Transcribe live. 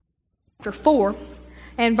chapter 4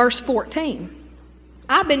 and verse 14.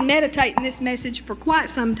 I've been meditating this message for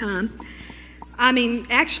quite some time.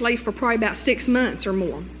 Actually for probably about 6 months or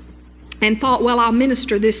more. And thought, well, I'll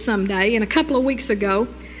minister this someday. And a couple of weeks ago,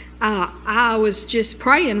 I was just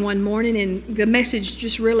praying one morning, and the message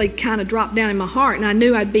just really kind of dropped down in my heart, and I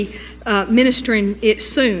knew I'd be ministering it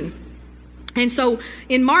soon. And so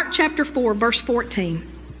in Mark chapter 4, verse 14,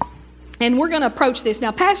 and we're going to approach this.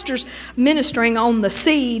 Now, Pastor's ministering on the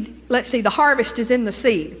seed. Let's see, the harvest is in the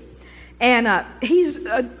seed. And he's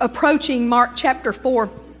approaching Mark chapter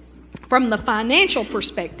 4 from the financial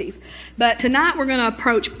perspective. But tonight we're going to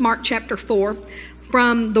approach Mark chapter 4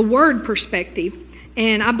 from the word perspective.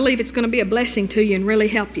 And I believe it's going to be a blessing to you and really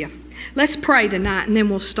help you. Let's pray tonight and then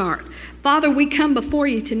we'll start. Father, we come before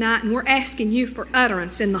you tonight and we're asking you for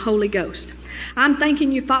utterance in the Holy Ghost. I'm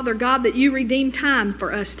thanking you, Father God, that you redeem time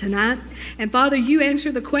for us tonight. And Father, you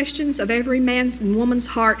answer the questions of every man's and woman's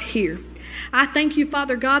heart here. I thank you,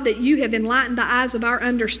 Father God, that you have enlightened the eyes of our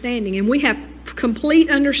understanding, and we have complete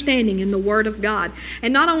understanding in the Word of God.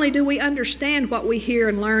 And not only do we understand what we hear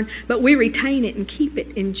and learn, but we retain it and keep it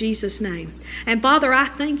in Jesus' name. And Father, I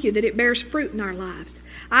thank you that it bears fruit in our lives.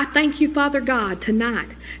 I thank you, Father God,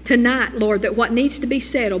 tonight, Lord, that what needs to be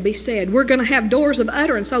said will be said. We're going to have doors of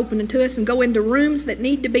utterance open to us and go into rooms that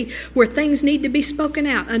need to be, where things need to be spoken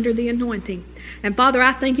out under the anointing. And Father,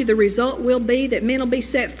 I thank you the result will be that men will be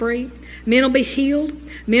set free, men will be healed,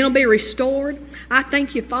 men will be restored. I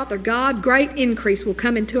thank you, Father God, great increase will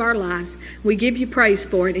come into our lives. We give you praise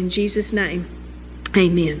for it in Jesus' name.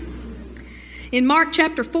 Amen. In Mark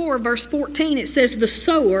chapter 4, verse 14, it says, "The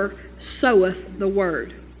sower soweth the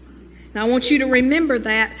word." Now I want you to remember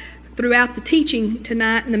that throughout the teaching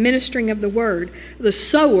tonight and the ministering of the word. The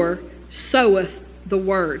sower soweth the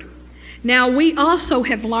word. Now we also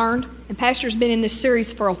have learned, and Pastor's been in this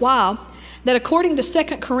series for a while, that according to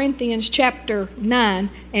 2 Corinthians chapter 9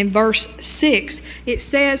 and verse 6, it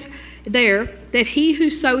says there that he who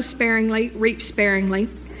sows sparingly reaps sparingly,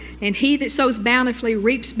 and he that sows bountifully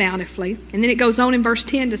reaps bountifully. And then it goes on in verse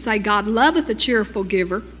 10 to say, God loveth a cheerful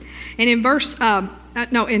giver. And in verse, and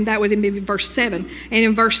that was in verse 7. And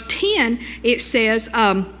in verse 10, it says,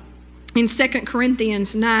 in 2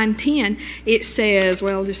 Corinthians 9:10, it says,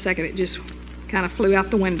 well, just a second, it just kind of flew out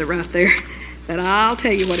the window right there. But I'll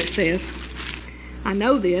tell you what it says. I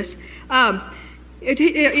know this.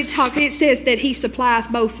 It says that he supplieth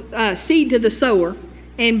both seed to the sower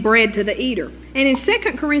and bread to the eater. And in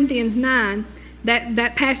 2 Corinthians 9,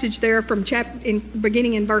 that passage there from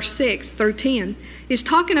beginning in verse 6 through 10 is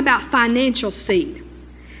talking about financial seed.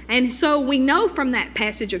 And so we know from that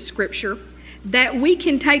passage of Scripture that we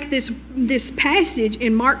can take this passage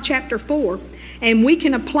in Mark chapter 4 and we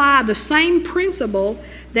can apply the same principle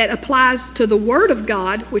that applies to the Word of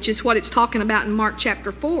God, which is what it's talking about in Mark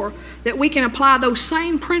chapter 4, that we can apply those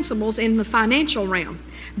same principles in the financial realm.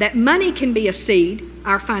 That money can be a seed.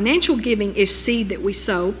 Our financial giving is seed that we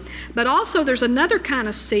sow. But also there's another kind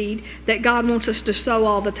of seed that God wants us to sow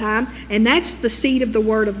all the time, and that's the seed of the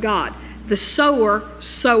Word of God. The sower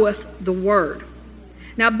soweth the Word.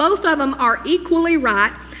 Now both of them are equally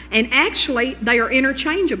right, and actually they are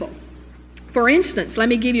interchangeable. For instance, let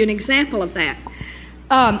me give you an example of that.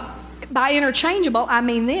 By interchangeable, I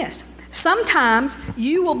mean this. Sometimes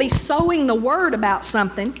you will be sowing the word about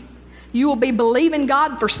something. You will be believing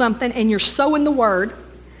God for something, and you're sowing the word.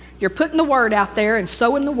 You're putting the word out there and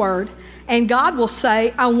sowing the word. And God will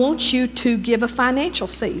say, I want you to give a financial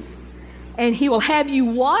seed. And He will have you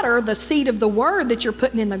water the seed of the word that you're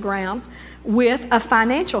putting in the ground with a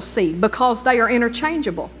financial seed, because they are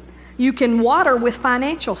interchangeable. You can water with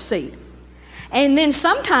financial seed. And then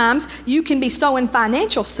sometimes you can be sowing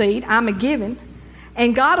financial seed, I'm a giving,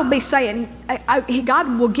 and God will be saying,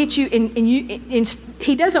 God will get you,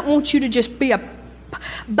 He doesn't want you to just be a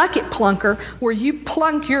bucket plunker where you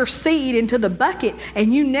plunk your seed into the bucket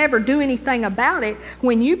and you never do anything about it.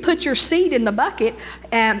 When you put your seed in the bucket,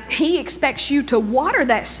 He expects you to water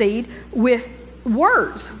that seed with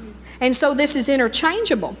words. And so this is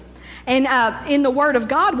interchangeable. And in the Word of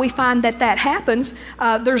God, we find that happens.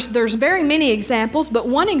 There's very many examples, but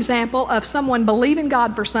one example of someone believing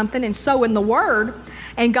God for something and sowing the Word,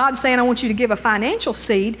 and God saying, I want you to give a financial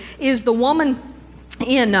seed, is the woman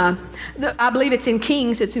in, I believe it's in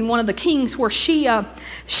Kings, it's in one of the Kings, where she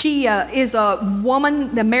is a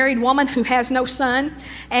woman, the married woman who has no son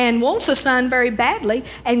and wants a son very badly,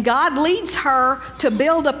 and God leads her to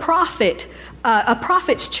build a prophet's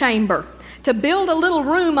chamber, to build a little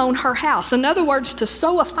room on her house. In other words, to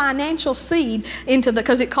sow a financial seed into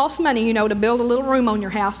because it costs money, to build a little room on your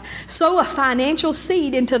house. Sow a financial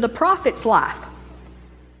seed into the prophet's life.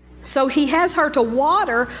 So he has her to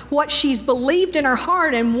water what she's believed in her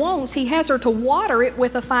heart and wants. He has her to water it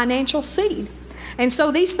with a financial seed. And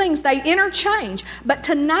so these things, they interchange. But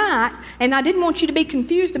tonight, and I didn't want you to be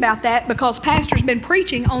confused about that, because Pastor's been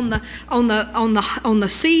preaching on the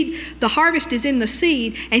seed. The harvest is in the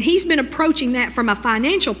seed, and he's been approaching that from a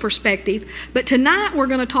financial perspective. But tonight we're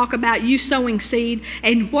going to talk about you sowing seed,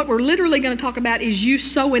 and what we're literally going to talk about is you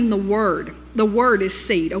sowing the Word. The Word is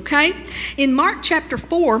seed, okay? In Mark chapter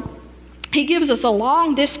 4, he gives us a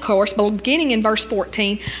long discourse, beginning in verse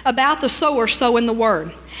 14, about the sower sowing the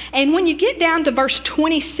Word. And when you get down to verse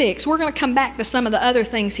 26, we're going to come back to some of the other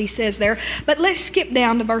things he says there, but let's skip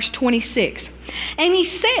down to verse 26. And he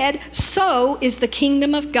said, "So is the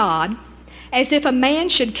kingdom of God, as if a man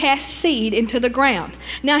should cast seed into the ground."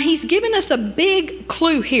 Now he's given us a big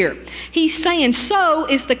clue here. He's saying, so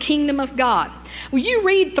is the kingdom of God. Well, you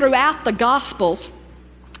read throughout the Gospels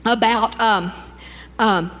about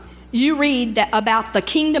about the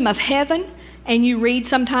kingdom of heaven, and you read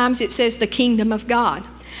sometimes it says the kingdom of God.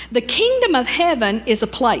 The kingdom of heaven is a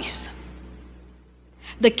place.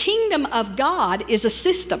 The kingdom of God is a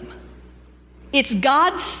system. It's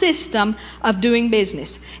God's system of doing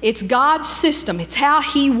business. It's God's system. It's how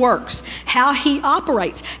He works, how He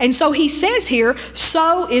operates. And so He says here,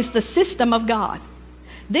 so is the system of God.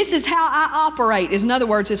 This is how I operate, in other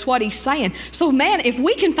words, is what He's saying. So man, if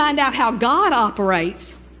we can find out how God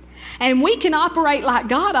operates, and we can operate like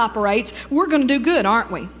God operates, we're going to do good,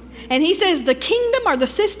 aren't we? And he says the kingdom or the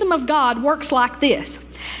system of God works like this.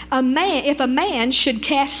 If a man should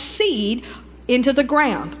cast seed into the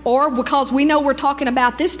ground, or because we know we're talking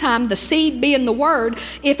about this time the seed being the Word,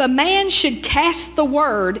 if a man should cast the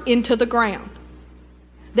Word into the ground,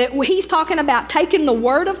 that he's talking about taking the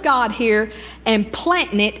Word of God here and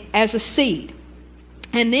planting it as a seed.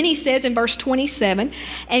 And then he says in verse 27,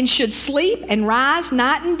 "And should sleep and rise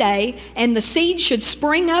night and day, and the seed should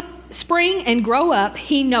spring and grow up,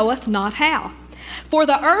 he knoweth not how. For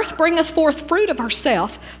the earth bringeth forth fruit of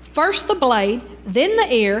herself, first the blade, then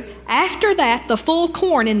the ear, after that the full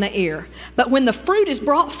corn in the ear. But when the fruit is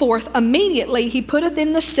brought forth, immediately he putteth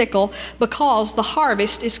in the sickle, because the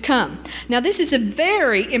harvest is come." Now this is a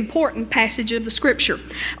very important passage of the Scripture.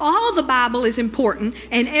 All the Bible is important,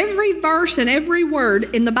 and every verse and every word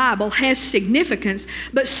in the Bible has significance,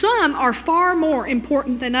 but some are far more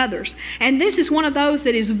important than others. And this is one of those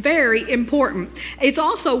that is very important. It's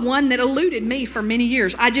also one that eluded me for many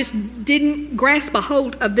years. I just didn't grasp a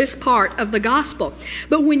hold of this part of the gospel.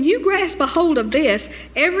 But when you grasp a hold of this,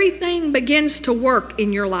 everything begins to work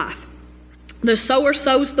in your life. The sower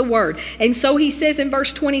sows the Word. And so he says in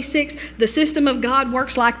verse 26, the system of God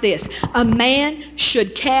works like this. A man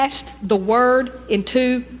should cast the Word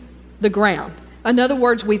into the ground. In other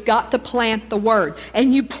words, we've got to plant the Word.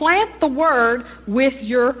 And you plant the Word with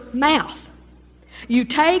your mouth. You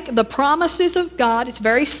take the promises of God, it's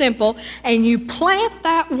very simple, and you plant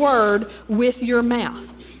that Word with your mouth.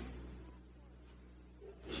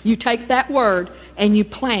 You take that Word and you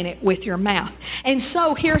plant it with your mouth. And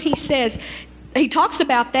so here he says, he talks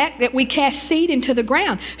about that we cast seed into the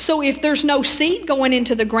ground. So if there's no seed going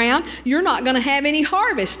into the ground, you're not going to have any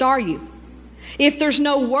harvest, are you? If there's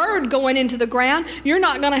no Word going into the ground, you're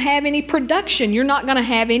not going to have any production. You're not going to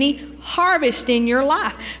have any harvest in your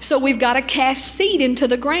life. So we've got to cast seed into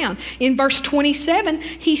the ground. In verse 27,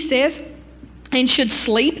 he says, "And should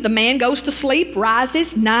sleep," the man goes to sleep,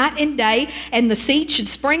 rises night and day, and the seed should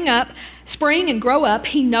spring and grow up,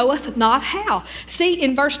 he knoweth not how. See,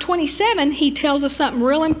 in verse 27, he tells us something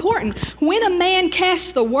real important. When a man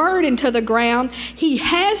casts the Word into the ground, he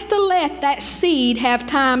has to let that seed have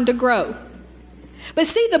time to grow. But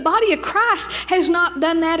see, the body of Christ has not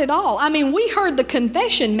done that at all. I mean, we heard the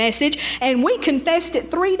confession message, and we confessed it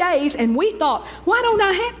 3 days, and we thought, why don't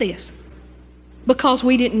I have this? Because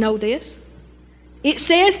we didn't know this. It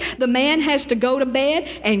says the man has to go to bed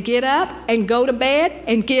and get up and go to bed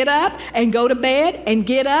and get up and go to bed and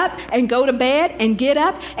get up and go to bed and get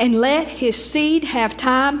up and let his seed have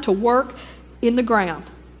time to work in the ground.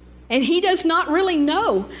 And he does not really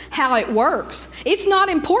know how it works. It's not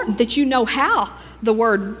important that you know how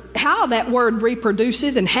that word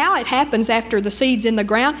reproduces and how it happens after the seed's in the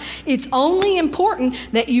ground. It's only important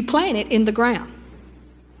that you plant it in the ground.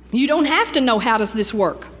 You don't have to know how does this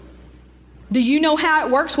work. Do you know how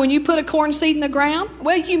it works when you put a corn seed in the ground?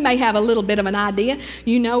 Well, you may have a little bit of an idea.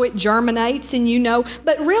 You know it germinates and you know,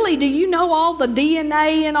 but really, do you know all the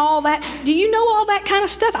DNA and all that? Do you know all that kind of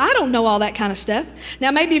stuff? I don't know all that kind of stuff.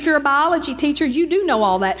 Now, maybe if you're a biology teacher, you do know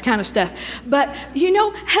all that kind of stuff. But, you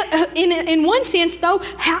know, in one sense, though,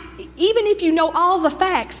 Even if you know all the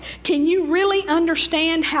facts, can you really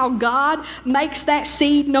understand how God makes that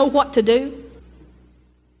seed know what to do?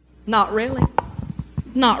 Not really.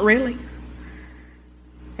 Not really.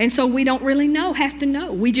 And so we don't really have to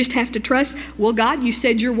know. We just have to trust, well, God, you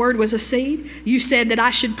said your word was a seed. You said that I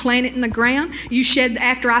should plant it in the ground. You said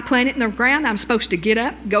after I plant it in the ground, I'm supposed to get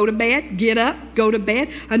up, go to bed, get up, go to bed.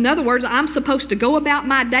 In other words, I'm supposed to go about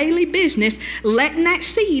my daily business letting that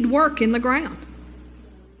seed work in the ground.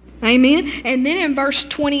 Amen. And then in verse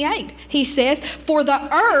 28, he says, for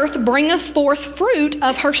the earth bringeth forth fruit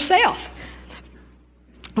of herself.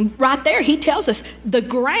 Right there, he tells us the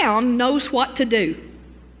ground knows what to do.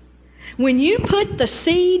 When you put the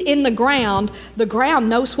seed in the ground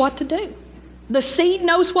knows what to do. The seed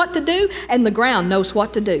knows what to do, and the ground knows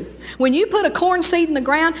what to do. When you put a corn seed in the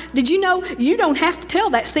ground, did you know you don't have to tell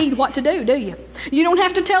that seed what to do you? You don't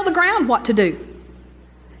have to tell the ground what to do.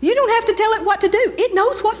 You don't have to tell it what to do. It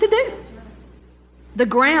knows what to do. The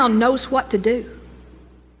ground knows what to do.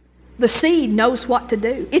 The seed knows what to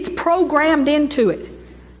do. It's programmed into it.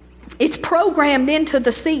 It's programmed into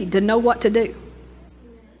the seed to know what to do.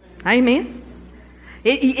 Amen.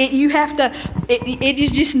 It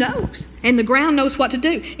just knows. And the ground knows what to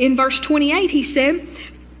do. In verse 28, he said,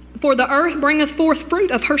 for the earth bringeth forth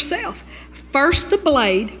fruit of herself. First the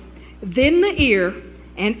blade, then the ear,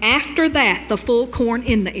 and after that the full corn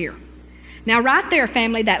in the ear. Now right there,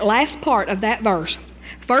 family, that last part of that verse.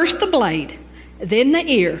 First the blade, then the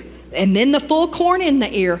ear, and then the full corn in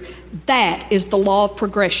the ear. That is the law of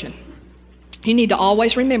progression. You need to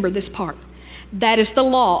always remember this part. That is the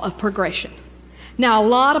law of progression. Now, a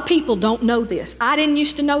lot of people don't know this. I didn't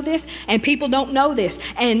used to know this, and people don't know this.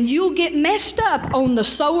 And you'll get messed up on the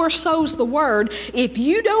sower sows the word if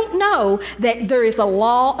you don't know that there is a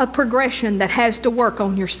law of progression that has to work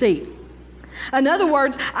on your seed. In other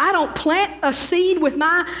words, I don't plant a seed with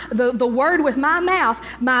the word with my mouth.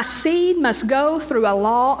 My seed must go through a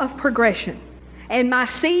law of progression. And my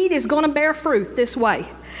seed is going to bear fruit this way.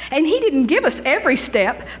 And he didn't give us every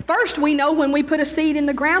step. First, we know when we put a seed in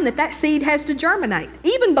the ground that seed has to germinate.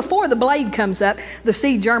 Even before the blade comes up, the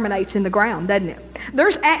seed germinates in the ground, doesn't it?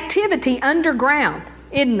 There's activity underground,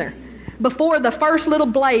 isn't there? Before the first little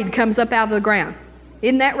blade comes up out of the ground.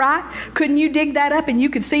 Isn't that right? Couldn't you dig that up and you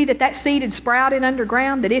could see that seed had sprouted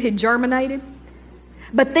underground, that it had germinated?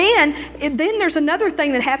 But then there's another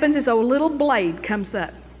thing that happens is a little blade comes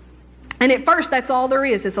up. And at first, that's all there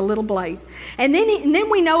is a little blade. And then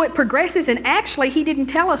we know it progresses, and actually, he didn't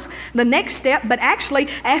tell us the next step, but actually,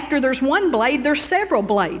 after there's one blade, there's several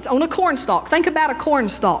blades on a corn stalk. Think about a corn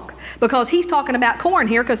stalk, because he's talking about corn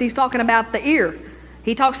here, because he's talking about the ear.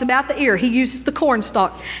 He talks about the ear. He uses the corn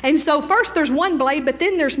stalk. And so first there's one blade, but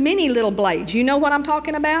then there's many little blades. You know what I'm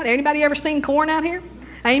talking about? Anybody ever seen corn out here?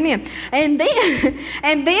 Amen. And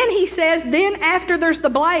then he says, then after there's the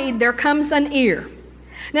blade, there comes an ear.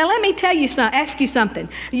 Now let me ask you something.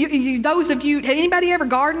 Those of you, anybody ever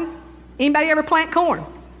garden? Anybody ever plant corn?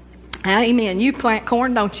 Amen. You plant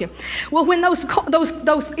corn, don't you? Well, when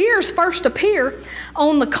those ears first appear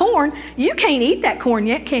on the corn, you can't eat that corn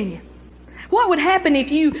yet, can you? What would happen if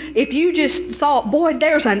you just saw, boy,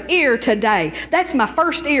 there's an ear today. That's my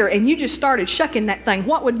first ear, and you just started shucking that thing.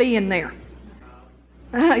 What would be in there?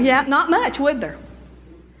 Yeah, not much, would there?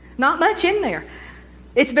 Not much in there.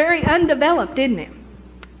 It's very undeveloped, isn't it?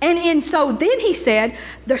 And so then he said,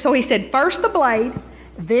 first the blade,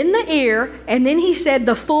 then the ear, and then he said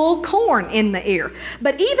the full corn in the ear.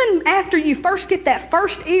 But even after you first get that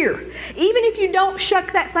first ear, even if you don't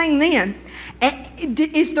shuck that thing then,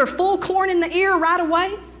 is there full corn in the ear right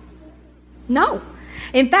away? No.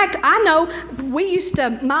 In fact, I know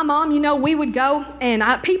my mom, we would go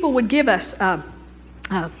and people would give us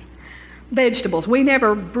vegetables. We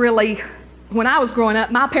never really... When I was growing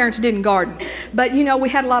up, my parents didn't garden, but we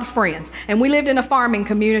had a lot of friends, and we lived in a farming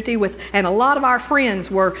community and a lot of our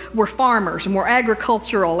friends were farmers and were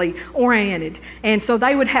agriculturally oriented, and so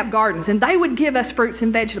they would have gardens, and they would give us fruits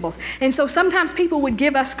and vegetables, and so sometimes people would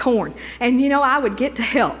give us corn, and I would get to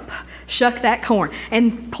help shuck that corn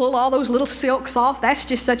and pull all those little silks off. That's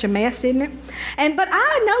just such a mess, isn't it? But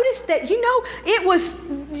I noticed that it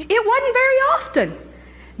wasn't very often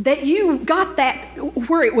that you got that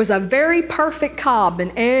where it was a very perfect cob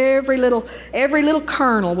and every little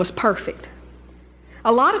kernel was perfect.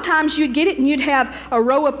 A lot of times you'd get it and you'd have a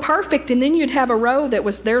row of perfect, and then you'd have a row that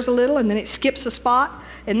was there's a little and then it skips a spot.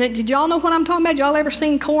 And then, did y'all know what I'm talking about? Y'all ever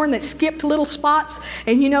seen corn that skipped little spots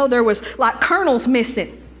and there was like kernels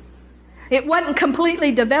missing? It wasn't completely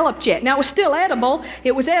developed yet. Now it was still edible.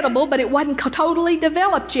 It was edible, but it wasn't totally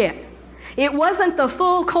developed yet. It wasn't the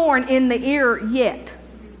full corn in the ear yet.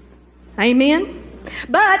 Amen?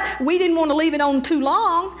 But we didn't want to leave it on too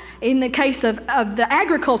long in the case of the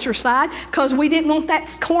agriculture side, because we didn't want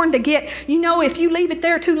that corn to get, if you leave it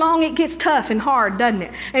there too long, it gets tough and hard, doesn't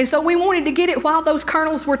it? And so we wanted to get it while those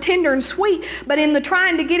kernels were tender and sweet. But in the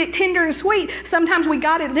trying to get it tender and sweet, sometimes we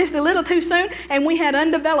got it just a little too soon, and we had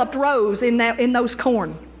undeveloped rows in those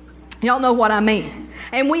corn. Y'all know what I mean.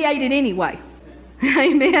 And we ate it anyway.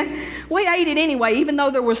 Amen. We ate it anyway, even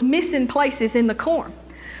though there was missing places in the corn.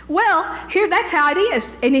 Well, that's how it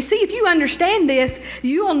is. And you see, if you understand this,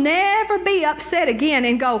 you'll never be upset again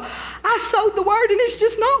and go, I sowed the word and it's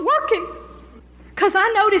just not working. Because I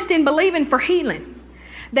noticed in believing for healing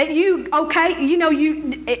that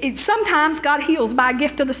sometimes God heals by a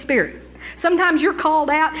gift of the Spirit. Sometimes you're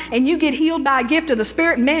called out and you get healed by a gift of the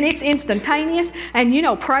Spirit. Man, it's instantaneous.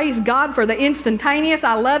 And praise God for the instantaneous.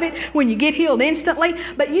 I love it when you get healed instantly.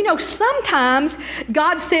 But sometimes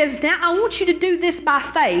God says, now I want you to do this by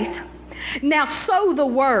faith. Now sow the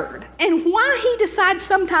word. And why He decides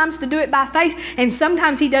sometimes to do it by faith and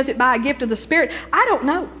sometimes He does it by a gift of the Spirit, I don't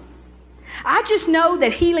know. I just know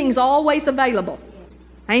that healing's always available.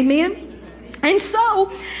 Amen. And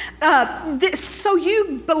so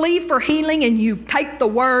you believe for healing and you take the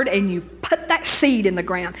word and you put that seed in the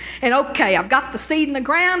ground. And okay, I've got the seed in the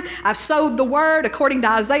ground. I've sowed the word according to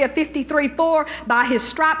Isaiah 53:4. By His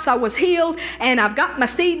stripes I was healed. And I've got my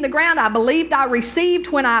seed in the ground. I believed I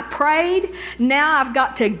received when I prayed. Now I've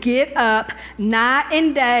got to get up night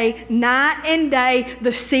and day.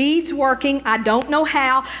 The seed's working. I don't know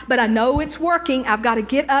how, but I know it's working. I've got to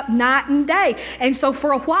get up night and day. And so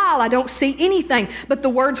for a while I don't see anything, but the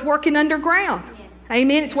word's working underground.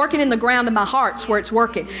 Amen. It's working in the ground of my heart's where it's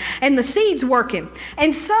working. And the seed's working.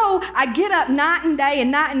 And so I get up night and day,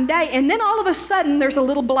 and then all of a sudden there's a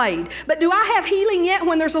little blade. But do I have healing yet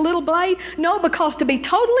when there's a little blade? No, because to be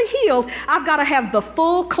totally healed, I've got to have the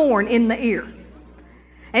full corn in the ear.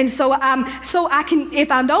 And so I can,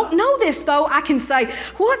 if I don't know this though, I can say,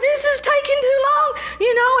 well, this is taking too long,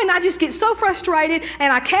 and I just get so frustrated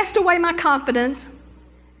and I cast away my confidence.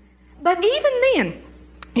 But even then,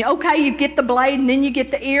 you get the blade and then you get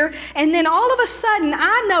the ear. And then all of a sudden,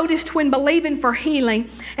 I noticed when believing for healing,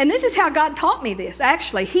 and this is how God taught me this,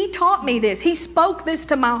 actually. He taught me this. He spoke this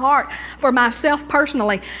to my heart for myself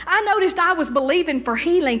personally. I noticed I was believing for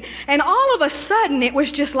healing, and all of a sudden, it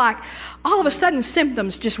was just like, all of a sudden,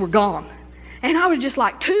 symptoms just were gone. And I was just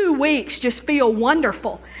like 2 weeks, just feel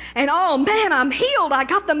wonderful. And oh man, I'm healed. I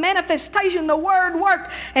got the manifestation, the word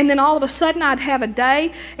worked. And then all of a sudden I'd have a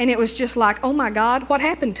day and it was just like, oh my God, what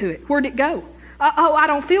happened to it? Where'd it go? I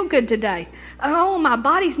don't feel good today. Oh, my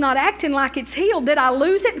body's not acting like it's healed. Did I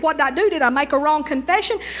lose it? What did I do? Did I make a wrong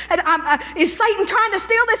confession? Is Satan trying to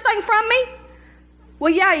steal this thing from me?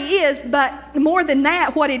 Well, yeah, he is, but more than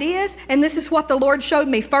that, what it is, and this is what the Lord showed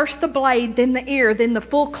me, first the blade, then the ear, then the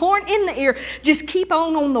full corn in the ear. Just keep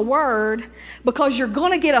on the word, because you're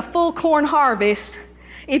going to get a full corn harvest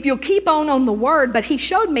if you'll keep on the word. But he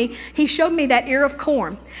showed me that ear of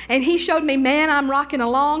corn, and he showed me, man, I'm rocking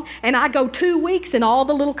along, and I go 2 weeks and all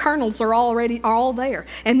the little kernels are all there.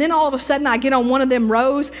 And then all of a sudden I get on one of them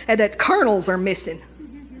rows and the kernels are missing.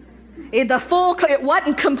 It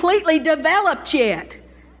wasn't completely developed yet.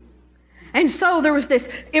 And so there was this,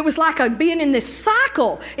 it was like being in this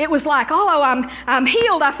cycle. It was like, oh, I'm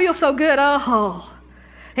healed. I feel so good. Oh.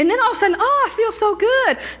 And then all of a sudden, oh, I feel so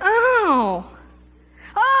good. Oh,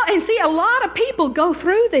 and see, a lot of people go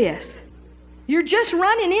through this. You're just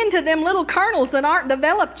running into them little kernels that aren't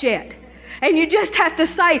developed yet. And you just have to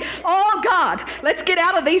say, oh God, let's get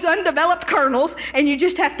out of these undeveloped kernels. And you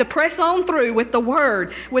just have to press on through with the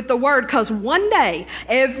word, because one day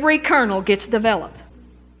every kernel gets developed.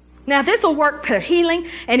 Now, this will work for healing,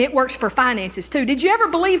 and it works for finances too. Did you ever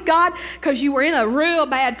believe God because you were in a real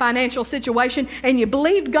bad financial situation and you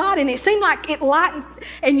believed God and it seemed like it lightened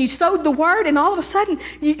and you sowed the word and all of a sudden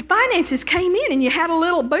finances came in and you had a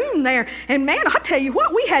little boom there? And man, I tell you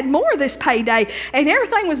what, we had more this payday and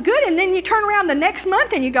everything was good, and then you turn around the next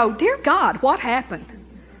month and you go, dear God, what happened?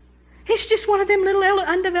 It's just one of them little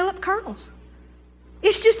undeveloped kernels.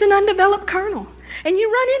 It's just an undeveloped kernel. And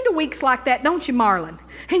you run into weeks like that, don't you, Marlon?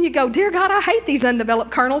 And you go, dear God, I hate these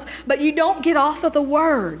undeveloped kernels, but you don't get off of the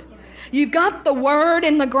word. You've got the word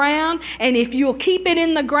in the ground, and if you'll keep it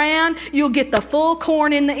in the ground, you'll get the full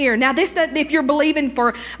corn in the ear. Now, if you're believing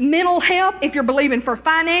for mental health, if you're believing for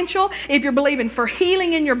financial, if you're believing for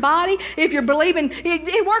healing in your body, if you're believing,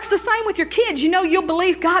 it works the same with your kids. You'll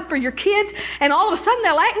believe God for your kids, and all of a sudden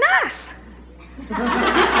they'll act nice.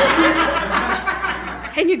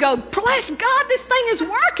 And you go, bless God, this thing is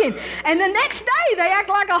working. And the next day they act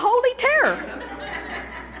like a holy terror.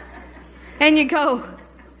 And you go,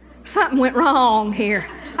 Something went wrong here.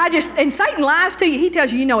 And Satan lies to you. He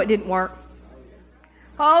tells you, you know it didn't work.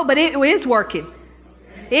 Oh, but it is working.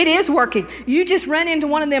 It is working. You just run into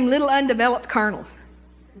one of them little undeveloped kernels.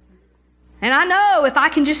 And I know if I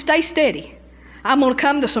can just stay steady, I'm going to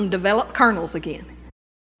come to some developed kernels again.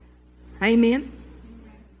 Amen.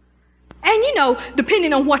 And you know,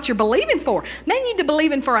 depending on what you're believing for, man, you're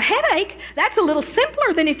believing for a headache. That's a little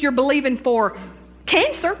simpler than if you're believing for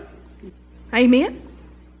cancer. Amen.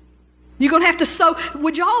 You're going to have to sow.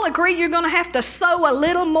 Would you all agree you're going to have to sow a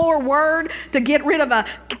little more word to get rid of a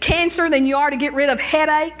cancer than you are to get rid of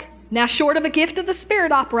headache? Now, short of a gift of the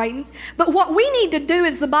Spirit operating. But what we need to do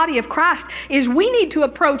as the body of Christ is we need to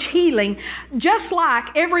approach healing just like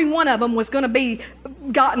every one of them was going to be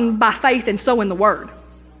gotten by faith and sowing the word.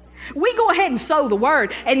 We go ahead and sow the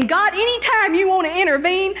word. And God, anytime you want to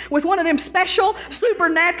intervene with one of them special,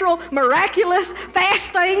 supernatural, miraculous,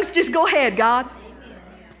 fast things, just go ahead, God.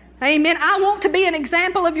 Amen. I want to be an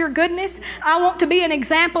example of your goodness. I want to be an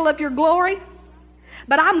example of your glory.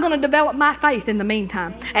 But I'm going to develop my faith in the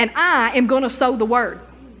meantime. And I am going to sow the word.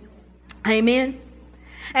 Amen.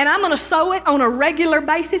 And I'm going to sow it on a regular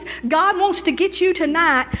basis. God wants to get you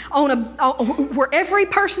tonight where every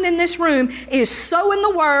person in this room is sowing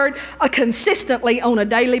the word consistently on a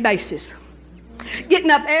daily basis. Getting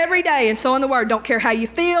up every day and sowing the word. Don't care how you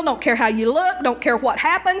feel, don't care how you look, don't care what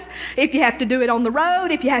happens. If you have to do it on the road,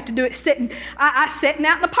 if you have to do it sitting. I sitting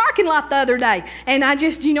out in the parking lot the other day, and I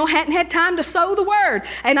just, hadn't had time to sow the word.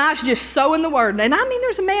 And I was just sowing the word. And I mean,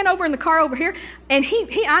 there's a man over in the car over here, and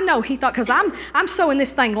I know he thought, because I'm sowing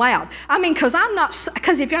this thing loud. I mean, because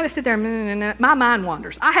if y'all just sit there, my mind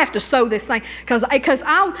wanders. I have to sow this thing, because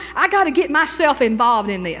I got to get myself involved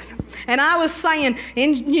in this. And I was saying,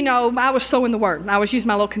 I was sowing the word. I was using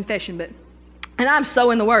my little confession, and I'm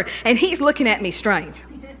sowing the word, and he's looking at me strange.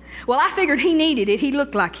 Well, I figured he needed it. He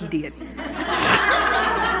looked like he did.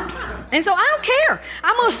 And so I don't care.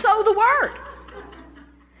 I'm going to sow the word.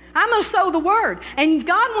 I'm going to sow the word. And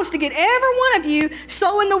God wants to get every one of you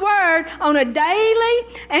sowing the word on a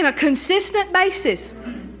daily and a consistent basis.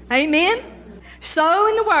 Amen.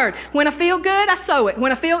 Sowing the word. When I feel good, I sow it.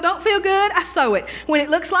 When I don't feel good, I sow it. When it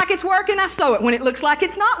looks like it's working, I sow it. When it looks like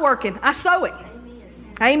it's not working, I sow it.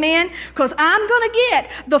 Amen. Because I'm going to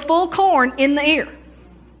get the full corn in the ear.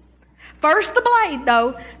 First the blade,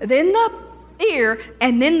 though, then the ear,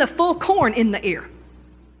 and then the full corn in the ear.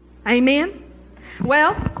 Amen.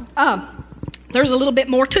 Well, there's a little bit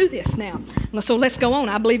more to this now. So let's go on.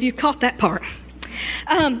 I believe you caught that part.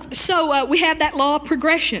 So we have that law of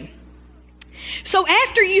progression. So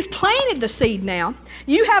after you've planted the seed now,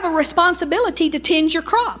 you have a responsibility to tend your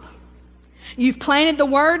crop. You've planted the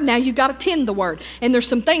word, now you've got to tend the word. And there's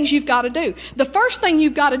some things you've got to do. The first thing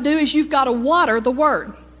you've got to do is you've got to water the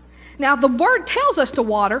word. Now the word tells us to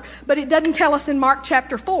water, but it doesn't tell us in Mark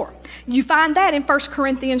chapter 4. You find that in 1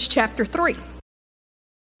 Corinthians chapter 3.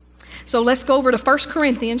 So let's go over to 1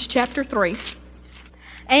 Corinthians chapter 3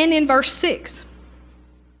 and in verse 6.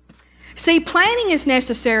 See, planting is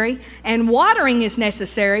necessary and watering is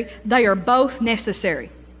necessary. They are both necessary.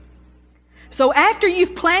 So after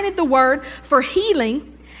you've planted the word for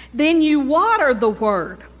healing, then you water the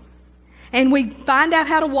word. And we find out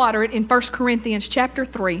how to water it in 1 Corinthians chapter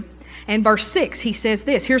 3 and verse 6. He says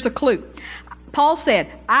this. Here's a clue. Paul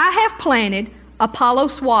said, I have planted,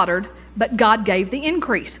 Apollos watered, but God gave the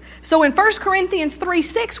increase. So in 1 Corinthians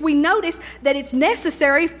 3:6, we notice that it's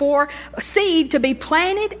necessary for seed to be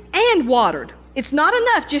planted and watered. It's not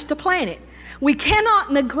enough just to plant it. We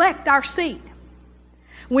cannot neglect our seed.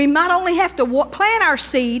 We not only have to plant our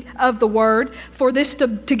seed of the word for this to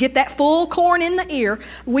get that full corn in the ear,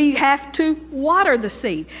 we have to water the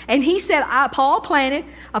seed. And he said, Paul planted,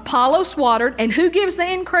 Apollos watered, and who gives the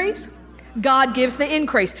increase? God gives the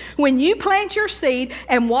increase. When you plant your seed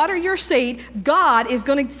and water your seed, God is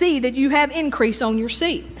going to see that you have increase on your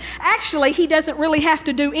seed. Actually, he doesn't really have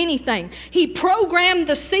to do anything. He programmed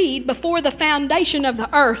the seed before the foundation of the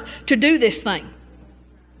earth to do this thing.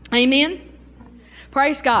 Amen?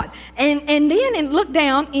 Praise God. And then look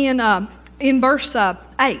down in verse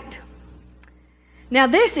 8. Now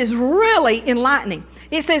this is really enlightening.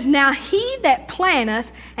 It says, now he that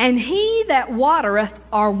planteth and he that watereth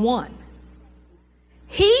are one.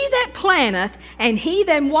 He that planteth and he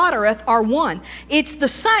that watereth are one. It's the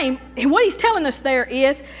same. And what he's telling us there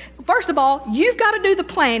is, first of all, you've got to do the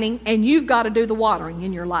planting and you've got to do the watering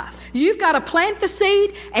in your life. You've got to plant the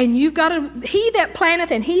seed and you've got to, he that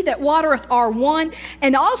planteth and he that watereth are one.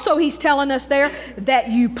 And also he's telling us there that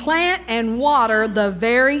you plant and water the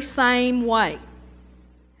very same way.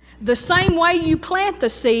 The same way you plant the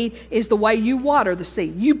seed is the way you water the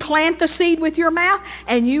seed. You plant the seed with your mouth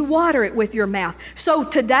and you water it with your mouth. So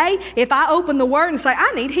today, if I open the Word and say,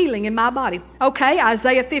 I need healing in my body. Okay,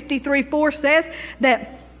 Isaiah 53:4 says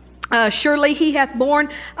that surely He hath borne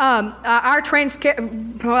our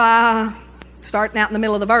starting out in the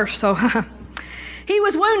middle of the verse, so He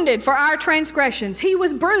was wounded for our transgressions. He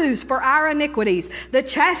was bruised for our iniquities. The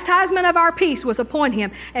chastisement of our peace was upon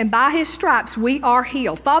Him, and by His stripes we are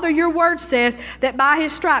healed. Father, your Word says that by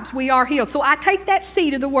His stripes we are healed. So I take that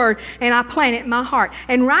seed of the Word and I plant it in my heart.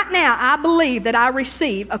 And right now I believe that I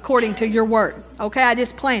receive according to your Word. Okay, I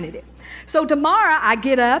just planted it. So tomorrow I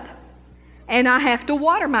get up and I have to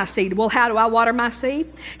water my seed. Well, how do I water my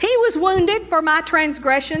seed? He was wounded for my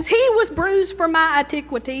transgressions. He was bruised for my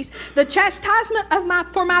iniquities. The chastisement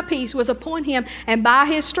for my peace was upon Him, and by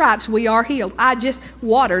His stripes we are healed. I just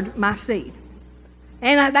watered my seed.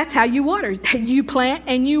 And that's how you water. You plant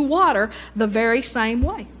and you water the very same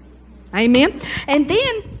way. Amen? And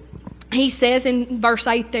then he says in verse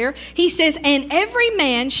 8 there, he says, and every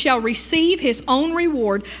man shall receive his own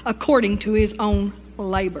reward according to his own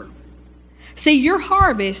labor. See, your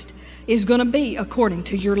harvest is going to be according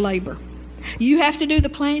to your labor. You have to do the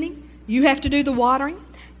planting, you have to do the watering,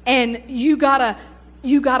 and you gotta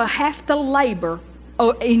have to labor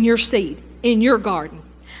in your seed, in your garden.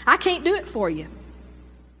 I can't do it for you.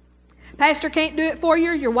 Pastor can't do it for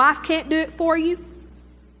you. Your wife can't do it for you.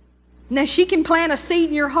 Now, she can plant a seed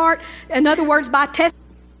in your heart. In other words, by testing.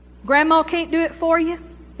 Grandma can't do it for you.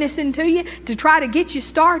 Listen to you to try to get you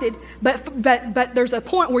started, but there's a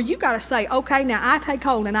point where you got to say, okay, now I take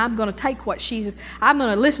hold and I'm going to take I'm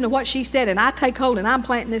going to listen to what she said, and I take hold and I'm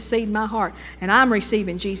planting this seed in my heart and I'm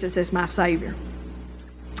receiving Jesus as my Savior.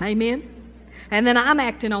 Amen. And then I'm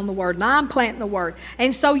acting on the Word and I'm planting the Word,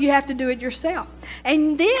 and so you have to do it yourself.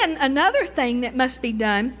 And then another thing that must be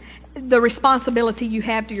done, the responsibility you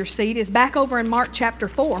have to your seed, is back over in Mark chapter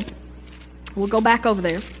 4. We'll go back over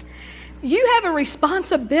there. You have a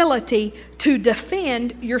responsibility to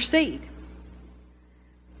defend your seed.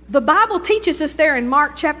 The Bible teaches us there in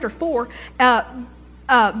Mark chapter 4,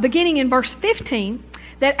 beginning in verse 15,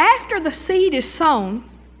 that after the seed is sown,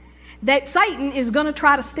 that Satan is going to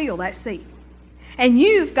try to steal that seed. And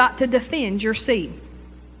you've got to defend your seed.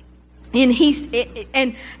 And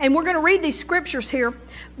we're going to read these scriptures here,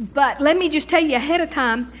 but let me just tell you ahead of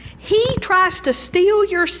time, he tries to steal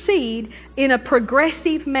your seed in a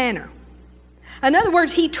progressive manner. In other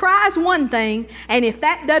words, he tries one thing, and if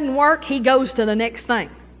that doesn't work, he goes to the next thing.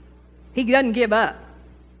 He doesn't give up.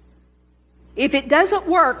 If it doesn't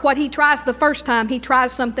work, what he tries the first time, he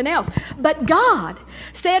tries something else. But God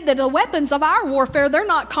said that the weapons of our warfare, they're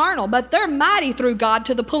not carnal, but they're mighty through God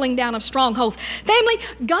to the pulling down of strongholds. Family,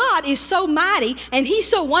 God is so mighty and He's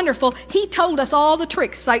so wonderful, He told us all the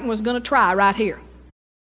tricks Satan was going to try right here.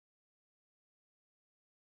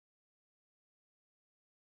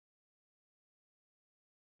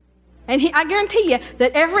 And I guarantee you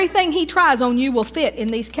that everything he tries on you will fit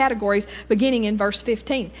in these categories, beginning in verse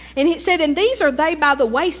 15. And it said, and these are they by the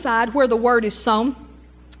wayside where the word is sown.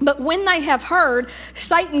 But when they have heard,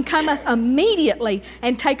 Satan cometh immediately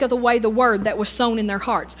and taketh away the word that was sown in their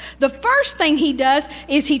hearts. The first thing he does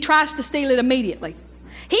is he tries to steal it immediately.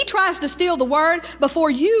 He tries to steal the word before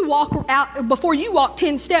you walk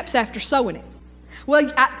 10 steps after sowing it.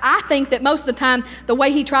 Well, I think that most of the time, the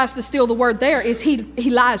way he tries to steal the word there is he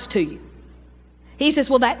lies to you. He says,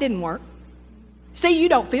 well, that didn't work. See, you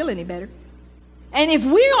don't feel any better. And if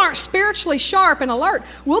we aren't spiritually sharp and alert,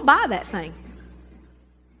 we'll buy that thing.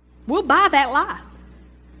 We'll buy that lie.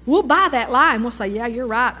 We'll buy that lie and we'll say, yeah, you're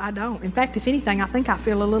right, I don't. In fact, if anything, I think I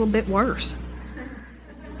feel a little bit worse.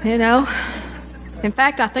 You know? In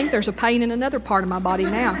fact, I think there's a pain in another part of my body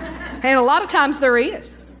now. And a lot of times there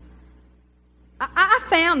is. I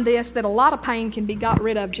found this, that a lot of pain can be got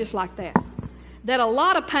rid of just like that. That a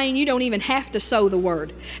lot of pain, you don't even have to sow the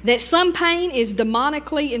word. That some pain is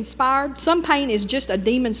demonically inspired. Some pain is just a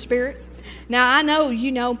demon spirit. Now, I know,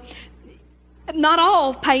 not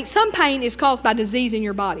all pain. Some pain is caused by disease in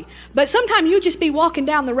your body. But sometimes you'll just be walking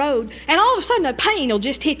down the road and all of a sudden a pain will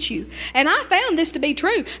just hit you. And I found this to be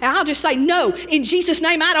true. And I'll just say, no, in Jesus'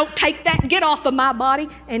 name, I don't take that. Get off of my body.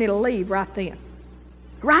 And it'll leave right then.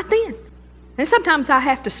 Right then. And sometimes I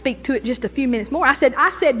have to speak to it just a few minutes more. I said,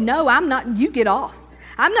 no, I'm not, you get off.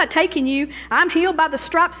 I'm not taking you. I'm healed by the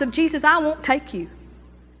stripes of Jesus. I won't take you.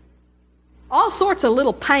 All sorts of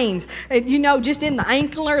little pains, just in the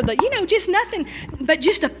ankle or just nothing, but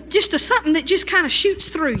just a something that just kind of shoots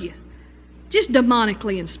through you. Just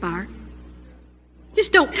demonically inspired.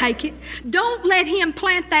 Just don't take it. Don't let him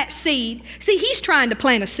plant that seed. See, he's trying to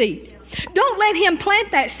plant a seed. Don't let him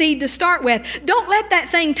plant that seed to start with. Don't let that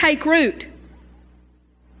thing take root.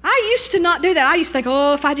 I used to not do that. I used to think,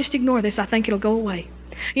 oh, if I just ignore this, I think it'll go away.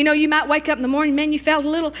 You know, you might wake up in the morning, man, you felt a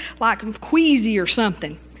little like queasy or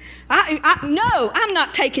something. No, I'm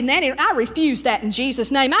not taking that. I refuse that in Jesus'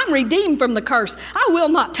 name. I'm redeemed from the curse. I will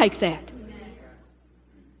not take that.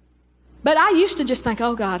 But I used to just think,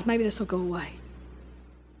 oh, God, maybe this will go away.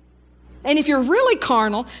 And if you're really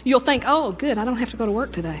carnal, you'll think, oh, good, I don't have to go to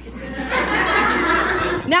work today.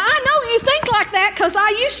 Now, I know you think like that because I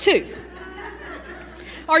used to.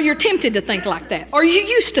 Or you're tempted to think like that. Or you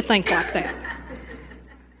used to think like that.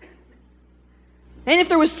 And if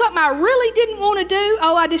there was something I really didn't want to do,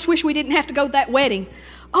 oh, I just wish we didn't have to go to that wedding.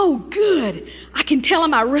 Oh, good. I can tell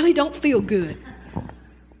them I really don't feel good.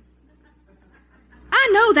 I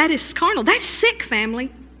know that is carnal. That's sick,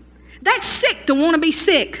 family. That's sick to want to be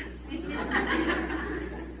sick.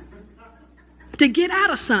 To get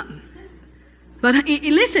out of something. But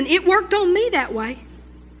listen, it worked on me that way.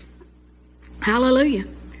 Hallelujah.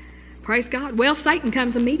 Praise God. Well, Satan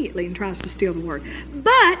comes immediately and tries to steal the word.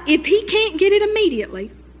 But if he can't get it immediately,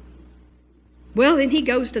 well, then he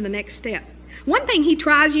goes to the next step. One thing he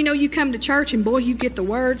tries, you know, you come to church and boy, you get the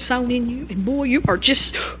word sown in you, and boy, you are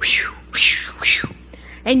just, whew, whew, whew.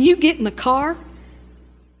 And you get in the car,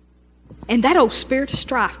 and that old spirit of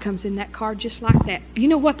strife comes in that car just like that. You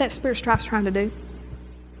know what that spirit of strife is trying to do?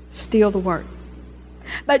 Steal the word.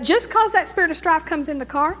 But just because that spirit of strife comes in the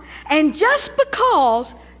car, and just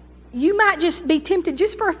because you might just be tempted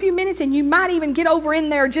just for a few minutes, and you might even get over in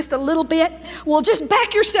there just a little bit, well, just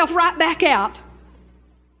back yourself right back out.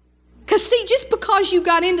 Because see, just because you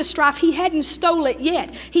got into strife, he hadn't stole it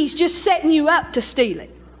yet. He's just setting you up to steal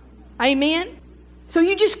it. Amen? So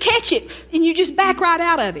you just catch it and you just back right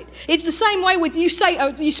out of it. It's the same way with you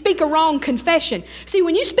speak a wrong confession. See,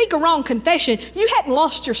 when you speak a wrong confession, you hadn't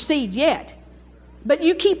lost your seed yet. But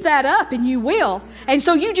you keep that up and you will. And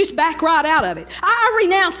so you just back right out of it. I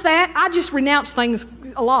renounce that. I just renounce things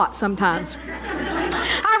a lot sometimes.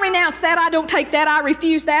 I renounce that. I don't take that. I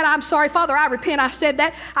refuse that. I'm sorry, Father, I repent. I said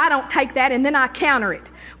that. I don't take that. And then I counter it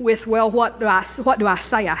with, well, what do I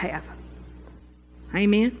say I have?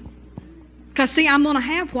 Amen? Because, see, I'm going to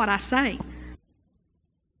have what I say.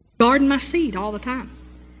 Guarding my seed all the time.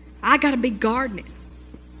 I got to be guarding it.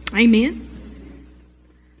 Amen?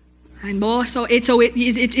 And boy, it's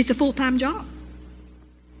a full-time job.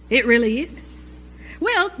 It really is.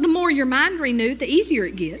 Well, the more your mind renewed, the easier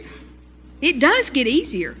it gets. It does get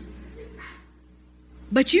easier.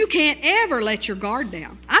 But you can't ever let your guard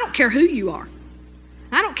down. I don't care who you are.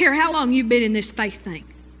 I don't care how long you've been in this faith thing.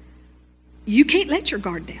 You can't let your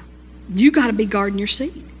guard down. You got to be guarding your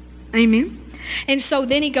seed. Amen? And so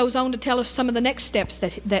then he goes on to tell us some of the next steps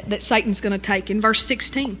that Satan's going to take in verse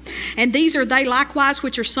 16. And these are they likewise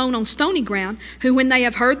which are sown on stony ground, who when they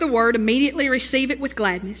have heard the word immediately receive it with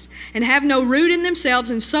gladness, and have no root in themselves,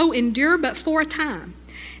 and so endure but for a time.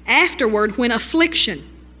 Afterward, when affliction,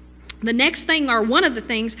 the next thing, or one of the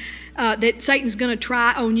things that Satan's going to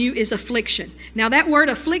try on you is affliction. Now that word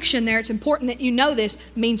affliction there, it's important that you know this,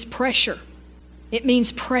 means pressure. It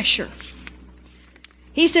means pressure.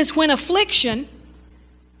 He says, when affliction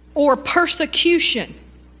or persecution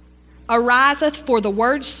ariseth for the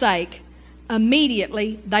word's sake,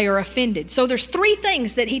 immediately they are offended. So there's three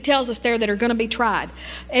things that he tells us there that are going to be tried.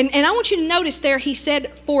 And I want you to notice there he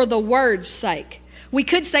said, for the word's sake. We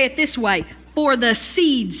could say it this way, for the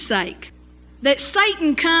seed's sake. That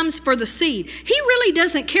Satan comes for the seed. He really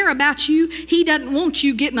doesn't care about you. He doesn't want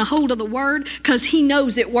you getting a hold of the word because he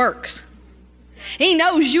knows it works. He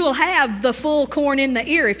knows you'll have the full corn in the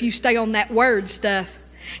ear if you stay on that word stuff.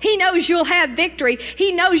 He knows you'll have victory.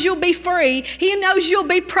 He knows you'll be free. He knows you'll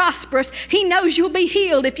be prosperous. He knows you'll be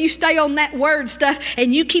healed if you stay on that word stuff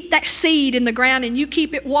and you keep that seed in the ground and you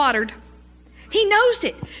keep it watered. He knows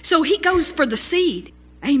it. So he goes for the seed.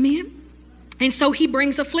 Amen. And so he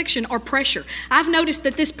brings affliction or pressure. I've noticed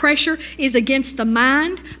that this pressure is against the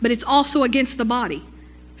mind, but it's also against the body.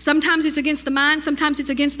 Sometimes it's against the mind, sometimes it's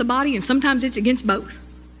against the body, and sometimes it's against both.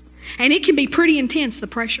 And it can be pretty intense, the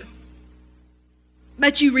pressure.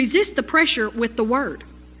 But you resist the pressure with the word.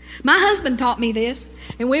 My husband taught me this,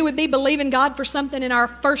 and we would be believing God for something in our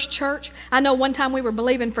first church. I know one time we were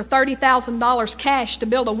believing for $30,000 cash to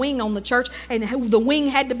build a wing on the church, and the wing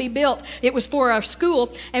had to be built. It was for our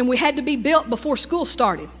school, and we had to be built before school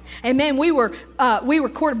started. And man, we were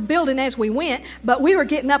building as we went, but we were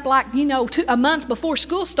getting up like, a month before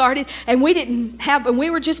school started, and we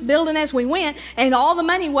were just building as we went, and all the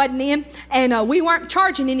money wasn't in, and we weren't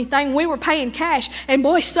charging anything. We were paying cash. And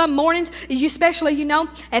boy, some mornings, especially,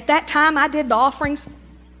 at that time I did the offerings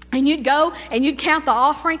And you'd go and you'd count the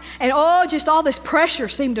offering, and just all this pressure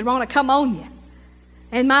seemed to want to come on you.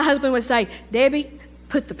 And my husband would say, Debbie,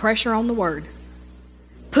 put the pressure on the Word.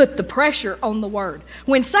 Put the pressure on the Word.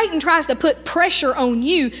 When Satan tries to put pressure on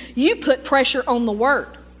you, you put pressure on the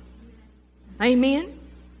Word. Amen?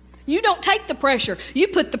 You don't take the pressure. You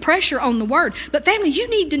put the pressure on the Word. But family, you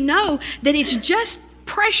need to know that it's just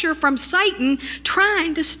pressure from Satan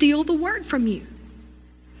trying to steal the Word from you.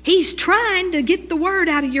 He's trying to get the Word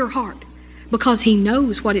out of your heart because he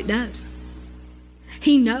knows what it does.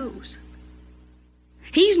 He knows.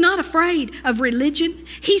 He's not afraid of religion.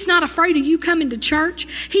 He's not afraid of you coming to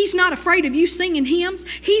church. He's not afraid of you singing hymns.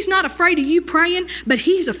 He's not afraid of you praying, but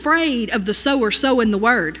he's afraid of the sower sowing the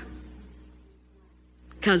Word.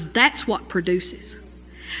 Because that's what produces.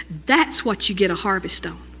 That's what you get a harvest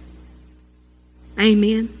on.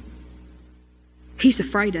 Amen. He's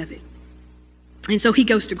afraid of it. And so he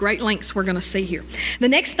goes to great lengths, we're going to see here. The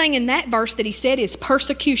next thing in that verse that he said is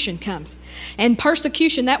persecution comes. And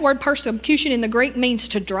persecution, that word persecution in the Greek means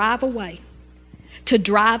to drive away. To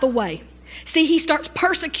drive away. See, he starts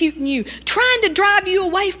persecuting you, trying to drive you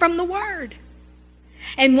away from the Word.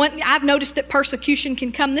 And I've noticed that persecution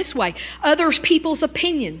can come this way. Other people's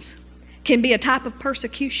opinions can be a type of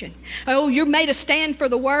persecution. Oh, you made a stand for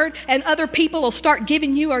the Word, and other people will start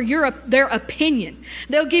giving you their opinion.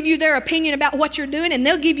 They'll give you their opinion about what you're doing, and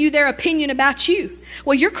they'll give you their opinion about you.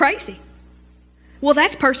 Well, you're crazy. Well,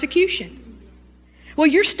 that's persecution. Well,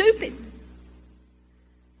 you're stupid.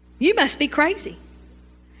 You must be crazy.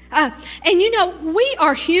 And we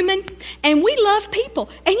are human, and we love people.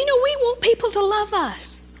 And we want people to love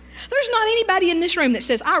us. There's not anybody in this room that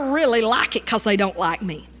says, I really like it because they don't like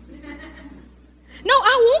me. No,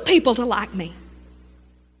 I want people to like me.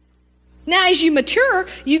 Now, as you mature,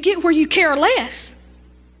 you get where you care less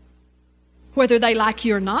whether they like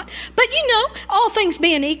you or not. But all things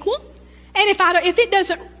being equal, and if it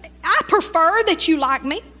doesn't, I prefer that you like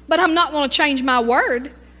me, but I'm not going to change my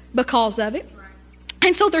word because of it.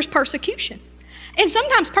 And so there's persecution. And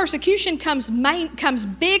sometimes persecution comes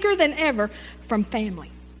bigger than ever from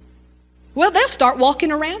family. Well, they'll start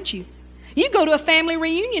walking around you. You go to a family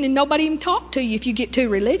reunion and nobody even talk to you if you get too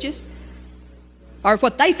religious. Or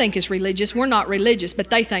what they think is religious. We're not religious, but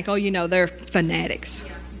they think, they're fanatics.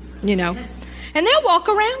 And they'll walk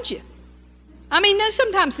around you.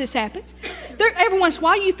 Sometimes this happens. Every once in a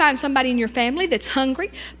while you find somebody in your family that's hungry.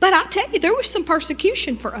 But I tell you, there was some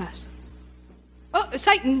persecution for us. Oh,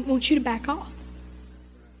 Satan wants you to back off.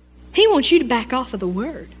 He wants you to back off of the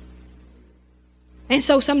Word. And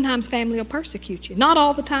so sometimes family will persecute you. Not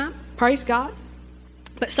all the time. Praise God.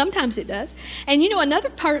 But sometimes it does. And another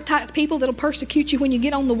type of people that'll persecute you when you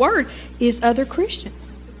get on the Word is other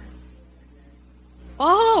Christians.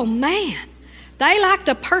 Oh, man. They like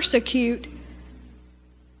to persecute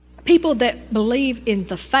people that believe in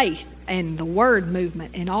the faith and the Word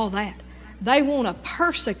movement and all that. They want to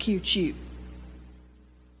persecute you.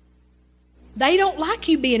 They don't like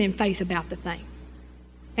you being in faith about the thing.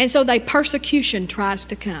 And so persecution tries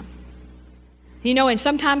to come. And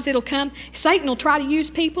sometimes it'll come. Satan will try to use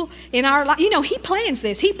people in our life. He plans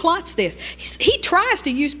this. He plots this. He tries to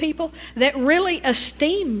use people that we really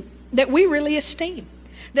esteem. That we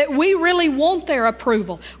really want their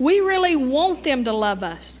approval. We really want them to love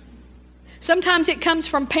us. Sometimes it comes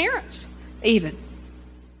from parents, even.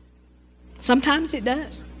 Sometimes it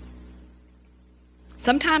does.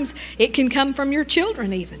 Sometimes it can come from your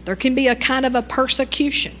children even. There can be a kind of a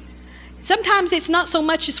persecution. Sometimes it's not so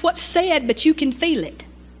much as what's said, but you can feel it.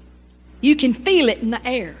 You can feel it in the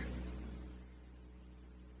air.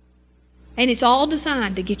 And it's all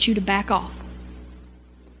designed to get you to back off.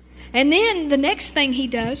 And then the next thing he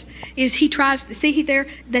does is he tries to see there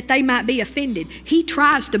that they might be offended. He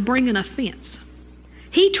tries to bring an offense.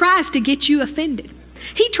 He tries to get you offended.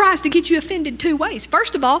 He tries to get you offended two ways.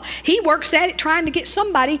 First of all, he works at it trying to get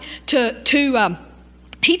somebody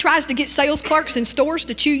he tries to get sales clerks in stores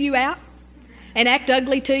to chew you out and act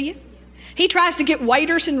ugly to you. He tries to get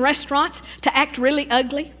waiters in restaurants to act really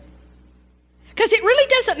ugly. Because it really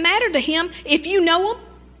doesn't matter to him if you know him.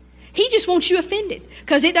 He just wants you offended.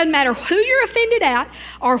 Because it doesn't matter who you're offended at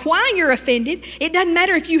or why you're offended. It doesn't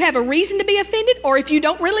matter if you have a reason to be offended or if you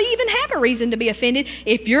don't really even have a reason to be offended.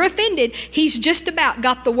 If you're offended, he's just about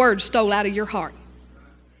got the word stole out of your heart.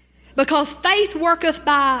 Because faith worketh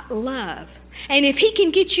by love. And if he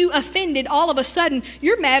can get you offended, all of a sudden,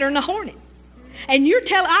 you're madder than a hornet. And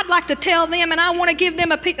I'd like to tell them, and I want to give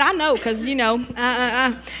them I know, because,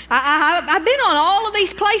 I've been on all of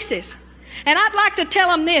these places. And I'd like to tell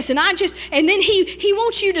them this, and then he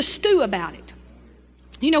wants you to stew about it.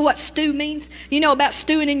 You know what stew means? You know about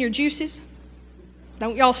stewing in your juices?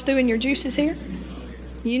 Don't y'all stew in your juices here?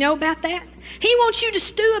 You know about that? He wants you to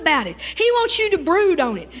stew about it. He wants you to brood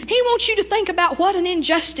on it. He wants you to think about what an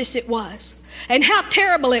injustice it was and how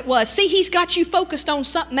terrible it was. See, he's got you focused on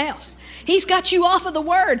something else. He's got you off of the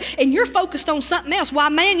Word, and you're focused on something else. Why,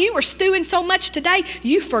 man, you were stewing so much today,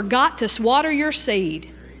 you forgot to water your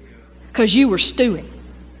seed because you were stewing.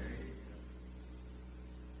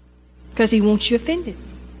 Because he wants you offended.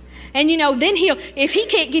 And then if he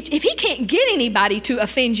can't get anybody to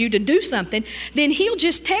offend you to do something, then he'll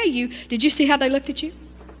just tell you, did you see how they looked at you?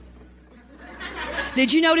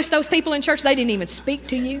 Did you notice those people in church, they didn't even speak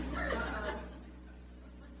to you?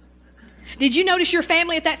 Did you notice your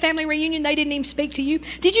family at that family reunion, they didn't even speak to you?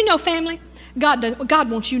 Did you know, family, God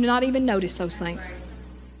wants you to not even notice those things.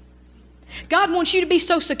 God wants you to be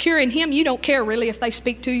so secure in Him, you don't care really if they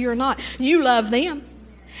speak to you or not. You love them.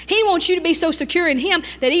 He wants you to be so secure in Him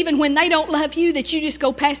that even when they don't love you, that you just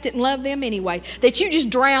go past it and love them anyway. That you just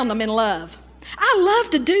drown them in love. I love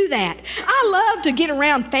to do that. I love to get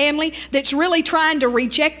around family that's really trying to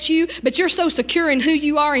reject you, but you're so secure in who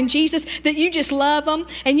you are in Jesus that you just love them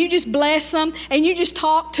and you just bless them and you just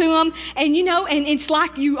talk to them. And and it's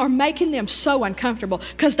like you are making them so uncomfortable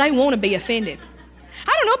because they want to be offended.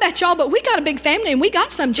 I don't know about y'all, but we got a big family and we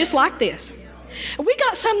got some just like this. We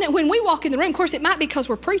got some that when we walk in the room, of course it might be because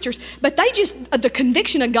we're preachers, but the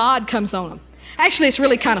conviction of God comes on them. Actually, it's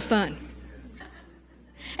really kind of fun.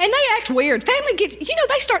 And they act weird. Family gets,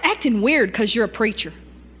 they start acting weird because you're a preacher.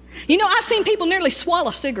 I've seen people nearly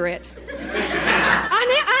swallow cigarettes. I've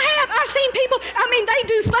seen people, they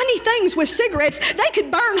do funny things with cigarettes. They could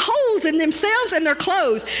burn holes in themselves and their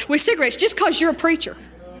clothes with cigarettes just because you're a preacher.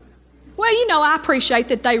 Well, I appreciate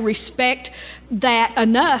that they respect that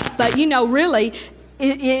enough, but, really,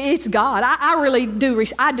 it's God. I really do.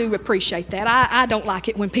 I do appreciate that. I don't like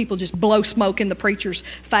it when people just blow smoke in the preacher's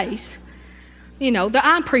face.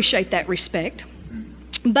 I appreciate that respect.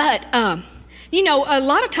 But, a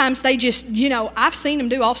lot of times they just, I've seen them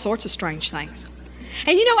do all sorts of strange things.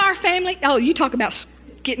 And, our family, you talk about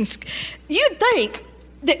getting, you'd think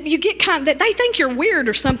that you get that they think you're weird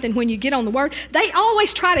or something when you get on the Word. They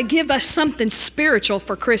always try to give us something spiritual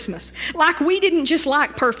for Christmas. Like we didn't just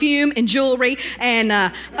like perfume and jewelry and,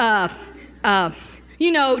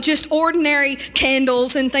 just ordinary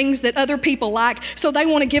candles and things that other people like. So they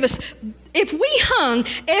want to give us, if we hung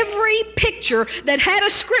every picture that had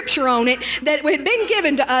a scripture on it that had been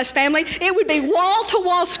given to us, family, it would be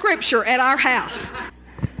wall-to-wall scripture at our house.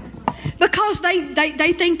 Because they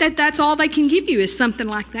think that that's all they can give you is something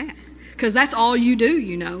like that. Because that's all you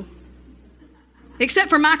do, Except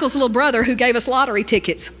for Michael's little brother who gave us lottery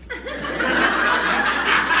tickets.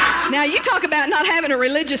 Now, you talk about not having a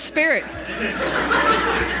religious spirit.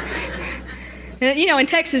 In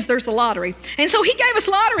Texas, there's the lottery. And so he gave us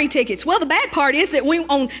lottery tickets. Well, the bad part is that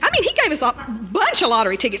he gave us a bunch of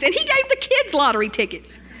lottery tickets. And he gave the kids lottery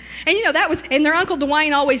tickets. And and their Uncle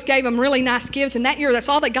Dwayne always gave them really nice gifts, and that year that's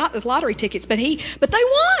all they got was lottery tickets, but they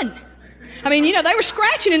won. They were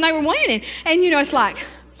scratching and they were winning. And it's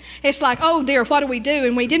like, oh dear, what do we do?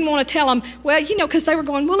 And we didn't want to tell them, well, because they were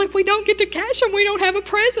going, well, if we don't get to cash them, we don't have a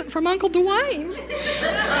present from Uncle Dwayne.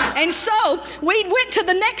 And so we went to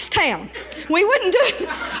the next town. We wouldn't do it,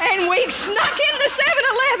 and we snuck into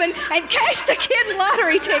 7-Eleven and cashed the kids'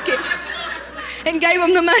 lottery tickets and gave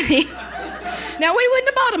them the money. Now, we wouldn't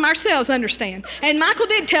have bought them ourselves, understand. And Michael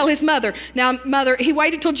did tell his mother. Now, Mother, he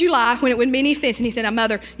waited till July when it wouldn't be any offense. And he said, now,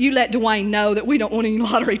 Mother, you let Dwayne know that we don't want any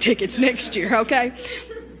lottery tickets next year, okay?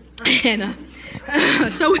 And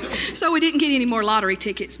so we didn't get any more lottery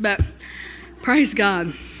tickets, but praise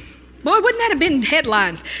God. Boy, wouldn't that have been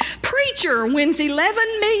headlines? Preacher wins $11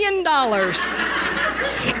 million.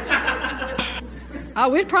 Oh,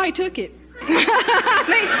 we'd probably took it.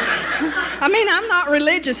 I'm not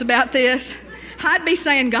religious about this. I'd be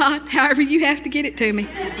saying, God, however you have to get it to me.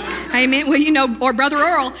 Amen. Well, or Brother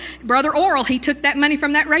Oral, he took that money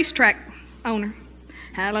from that racetrack owner.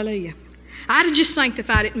 Hallelujah. I'd have just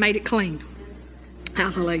sanctified it and made it clean.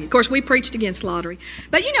 Hallelujah. Of course, we preached against lottery.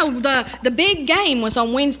 But, the big game was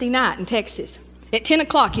on Wednesday night in Texas. At 10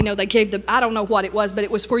 o'clock, they gave I don't know what it was, but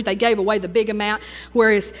it was where they gave away the big amount.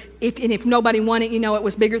 Whereas if nobody won it, it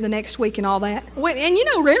was bigger the next week and all that. And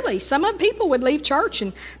really, some of people would leave church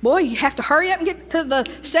and, boy, you have to hurry up and get to the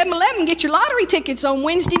 7-Eleven and get your lottery tickets on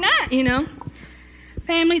Wednesday night,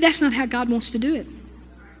 Family, that's not how God wants to do it.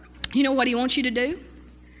 You know what He wants you to do?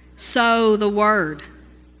 Sow the Word.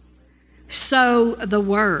 Sow the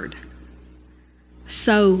Word.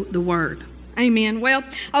 Sow the Word. Amen. Well,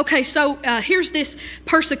 okay, so here's this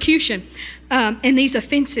persecution and these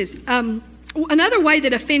offenses. Another way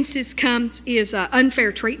that offenses comes is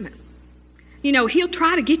unfair treatment. He'll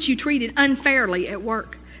try to get you treated unfairly at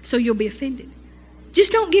work, so you'll be offended.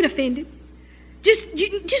 Just don't get offended.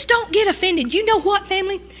 Just don't get offended. You know what,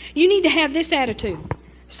 family? You need to have this attitude.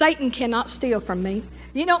 Satan cannot steal from me.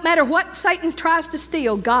 No matter what Satan tries to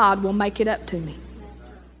steal, God will make it up to me.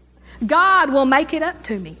 God will make it up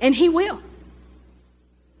to me, and He will.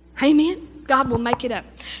 Amen? God will make it up.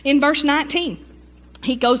 In verse 19,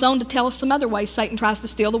 he goes on to tell us some other ways Satan tries to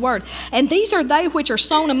steal the word. And these are they which are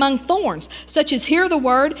sown among thorns, such as hear the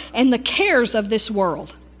word, and the cares of this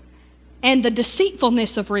world, and the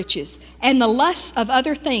deceitfulness of riches, and the lusts of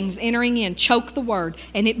other things entering in, choke the word,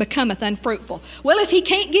 and it becometh unfruitful. Well, if he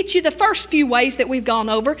can't get you the first few ways that we've gone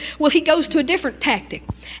over, well, he goes to a different tactic.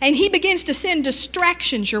 And he begins to send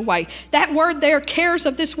distractions your way. That word there, cares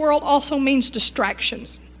of this world, also means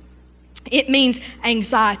distractions. It means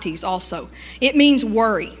anxieties also. It means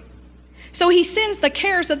worry. So he sends the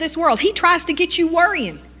cares of this world. He tries to get you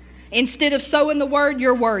worrying. Instead of sowing the word,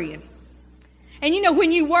 you're worrying. And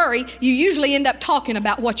when you worry, you usually end up talking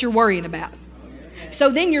about what you're worrying about. So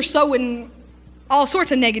then you're sowing all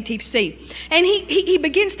sorts of negative seed. And he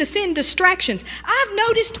begins to send distractions. I've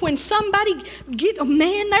noticed when somebody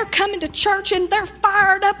they're coming to church and they're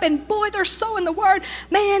fired up and boy, they're sowing the word.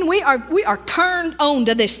 Man, we are turned on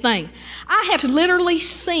to this thing. I have literally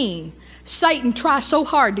seen Satan try so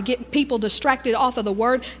hard to get people distracted off of the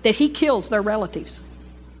word that he kills their relatives.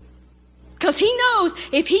 Because he knows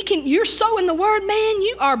if you're sowing the word, man,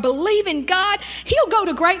 you are believing God, he'll go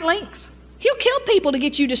to great lengths. He'll kill people to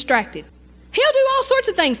get you distracted. He'll do all sorts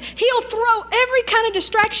of things. He'll throw every kind of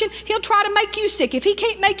distraction. He'll try to make you sick. If he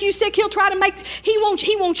can't make you sick, he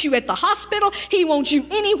wants you at the hospital. He wants you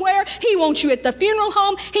anywhere. He wants you at the funeral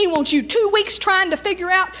home. He wants you 2 weeks trying to figure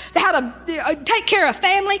out how to take care of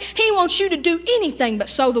family. He wants you to do anything but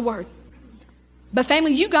sow the word. But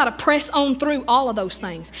family, you got to press on through all of those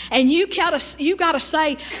things. And you got to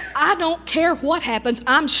say, I don't care what happens,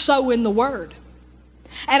 I'm sowing the word.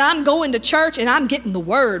 And I'm going to church and I'm getting the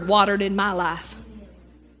word watered in my life.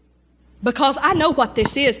 Because I know what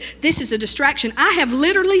this is. This is a distraction. I have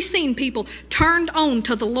literally seen people turned on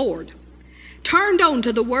to the Lord, turned on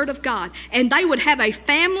to the word of God, and they would have a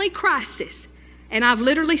family crisis. And I've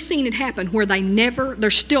literally seen it happen where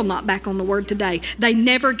they're still not back on the word today. They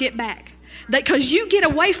never get back. Because you get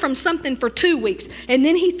away from something for 2 weeks, and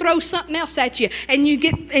then he throws something else at you, and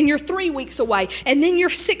you're 3 weeks away, and then you're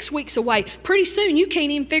 6 weeks away. Pretty soon you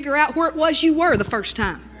can't even figure out where it was you were the first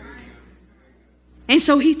time. And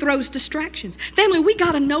so he throws distractions. Family, we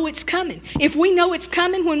got to know it's coming. If we know it's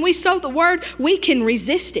coming when we sow the word, we can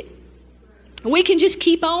resist it. We can just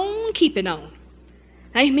keep on keeping on.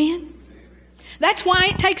 Amen. That's why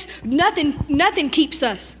it takes nothing keeps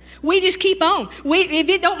us. We just keep on. If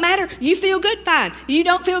it don't matter, you feel good, fine. You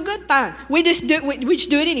don't feel good, fine. We just do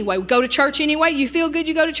it anyway. We go to church anyway. You feel good,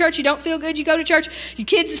 you go to church. You don't feel good, you go to church. Your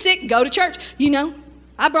kids are sick, go to church.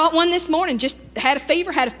 I brought one this morning, just had a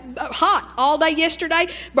fever, had a hot all day yesterday,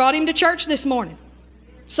 brought him to church this morning.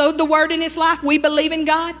 Sowed the word in his life. We believe in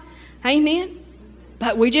God. Amen.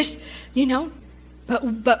 But we just,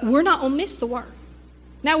 but we're not going to miss the word.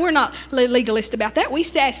 Now, we're not legalist about that. We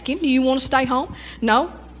ask him, do you want to stay home?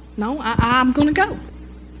 No, I'm going to go.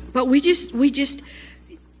 But we just,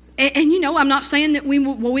 and I'm not saying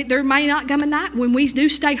that there may not come a night when we do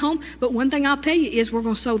stay home, but one thing I'll tell you is we're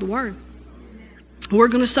going to sow the word. We're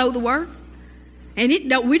going to sow the word. And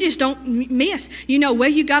we just don't miss.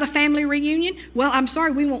 You got a family reunion? Well, I'm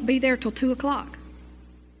sorry, we won't be there till 2 o'clock.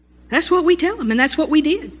 That's what we tell them, and that's what we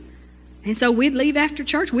did. And so we'd leave after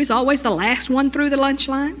church. We was always the last one through the lunch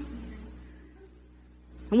line.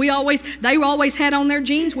 And they always had on their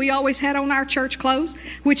jeans. We always had on our church clothes,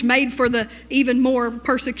 which made for the even more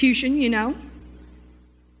persecution,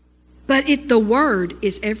 But the word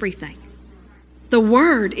is everything. The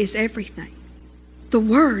word is everything. The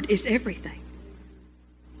word is everything.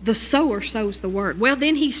 The sower sows the word. Well,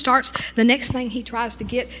 then the next thing he tries to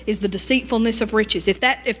get is the deceitfulness of riches. If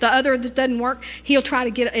the other doesn't work, he'll try to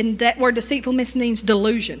get, and that word deceitfulness means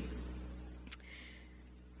delusion.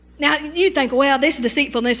 Now, you think, well, this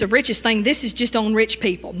deceitfulness of riches thing, this is just on rich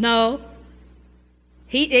people. No,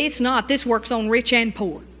 it's not. This works on rich and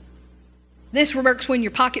poor. This works when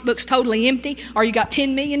your pocketbook's totally empty or you got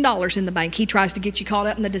 $10 million in the bank. He tries to get you caught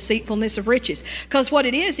up in the deceitfulness of riches. Because what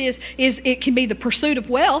it is it can be the pursuit of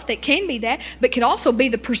wealth. It can be that, but can also be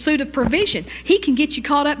the pursuit of provision. He can get you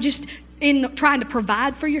caught up just in trying to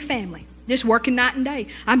provide for your family. Just working night and day.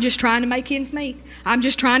 I'm just trying to make ends meet. I'm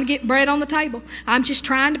just trying to get bread on the table. I'm just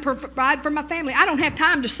trying to provide for my family. I don't have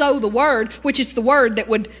time to sow the word, which is the word that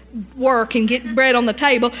would work and get bread on the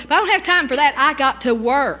table. But I don't have time for that. I got to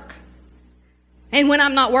work. And when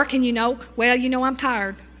I'm not working, I'm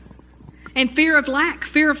tired. And fear of lack.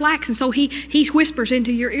 And so he whispers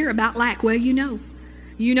into your ear about lack. Well, you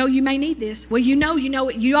may need this. Well,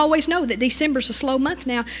 you always know that December's a slow month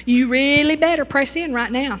now. You really better press in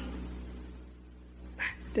right now.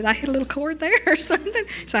 Did I hit a little chord there or something?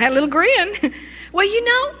 So I had a little grin. Well,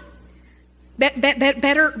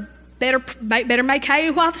 better make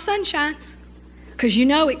hay while the sun shines, because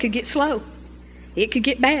it could get slow. It could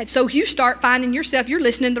get bad. So you start finding yourself, you're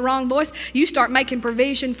listening to the wrong voice. You start making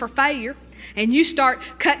provision for failure, and you start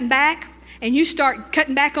cutting back, and you start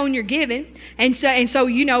cutting back on your giving. And so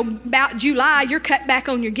about July, you're cut back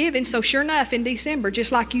on your giving. So sure enough, in December,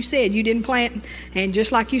 just like you said, you didn't plant, and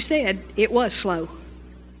just like you said, it was slow.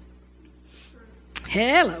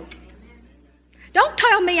 Hello. Don't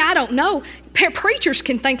tell me I don't know. Preachers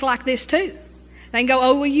can think like this too. They can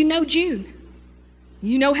go, June.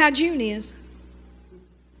 You know how June is.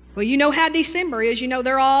 Well, you know how December is.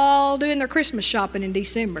 They're all doing their Christmas shopping in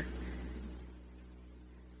December.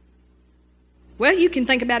 Well, you can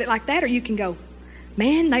think about it like that, or you can go,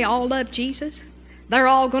 man, they all love Jesus. They're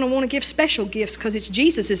all going to want to give special gifts because it's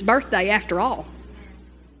Jesus' birthday after all.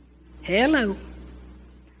 Hello.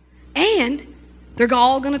 And they're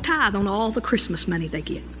all going to tithe on all the Christmas money they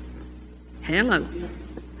get. Hello.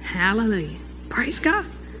 Hallelujah. Praise God.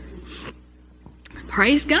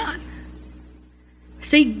 Praise God.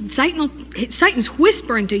 See, Satan's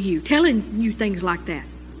whispering to you, telling you things like that.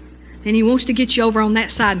 And he wants to get you over on that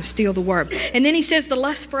side and steal the word. And then he says the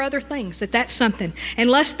lust for other things, that's something. And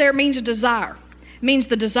lust there means a desire. It means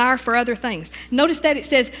the desire for other things. Notice that it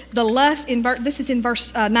says the lust, this is in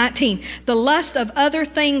verse 19, the lust of other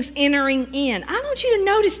things entering in. I want you to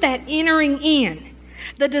notice that, entering in.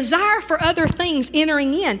 The desire for other things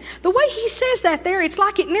entering in. The way he says that there, it's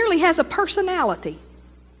like it nearly has a personality.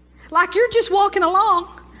 Like you're just walking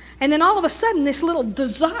along, and then all of a sudden this little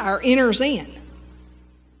desire enters in.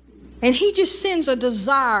 And he just sends a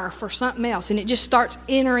desire for something else, and it just starts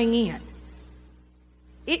entering in.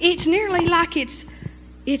 It's nearly like it's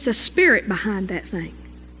a spirit behind that thing.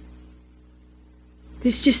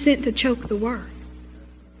 It's just sent to choke the word.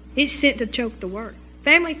 It's sent to choke the word.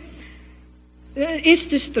 Family, it's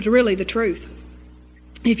just really the truth.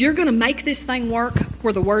 If you're going to make this thing work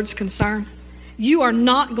where the word's concerned, you are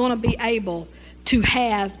not going to be able to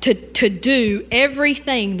do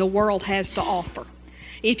everything the world has to offer.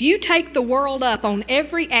 If you take the world up on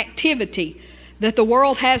every activity that the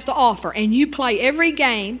world has to offer, and you play every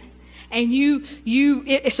game, and you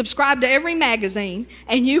subscribe to every magazine,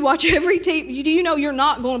 and you watch every TV, you're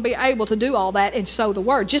not going to be able to do all that and sow the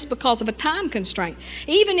word just because of a time constraint.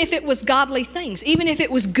 Even if it was godly things, even if it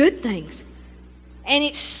was good things. And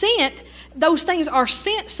it's sent, those things are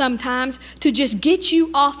sent sometimes to just get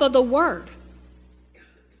you off of the word,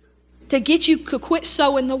 to get you to quit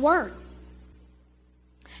sowing the word.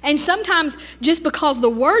 And sometimes just because the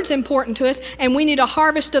word's important to us and we need a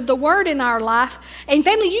harvest of the word in our life, and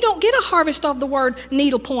family, you don't get a harvest of the word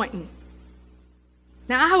needle pointing.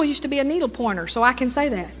 Now, I always used to be a needle pointer, so I can say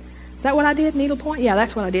that. Is that what I did, needle point? Yeah,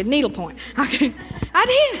 that's what I did, needle point. Okay.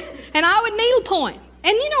 I did, and I would needle point.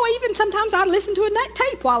 And even sometimes I'd listen to a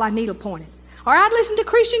tape while I needle pointed. Or I'd listen to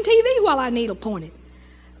Christian TV while I needle pointed.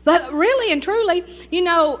 But really and truly,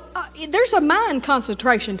 there's a mind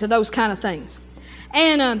concentration to those kind of things.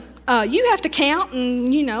 And you have to count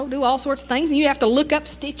and, do all sorts of things. And you have to look up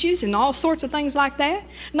stitches and all sorts of things like that.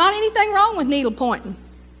 Not anything wrong with needle pointing.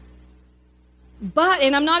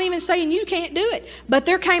 And I'm not even saying you can't do it. But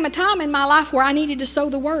there came a time in my life where I needed to sow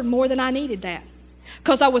the word more than I needed that.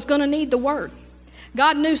 Because I was going to need the word.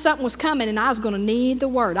 God knew something was coming, and I was going to need the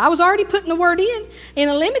word. I was already putting the word in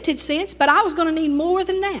a limited sense, but I was going to need more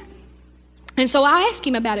than that. And so I asked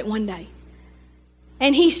him about it one day.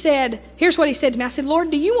 And he said, here's what he said to me. I said, Lord,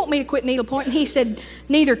 do you want me to quit needlepoint? And he said,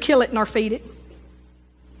 neither kill it nor feed it.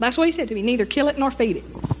 That's what he said to me, neither kill it nor feed it.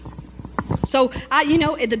 So,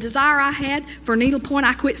 the desire I had for needlepoint,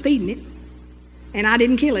 I quit feeding it. And I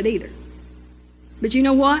didn't kill it either. But you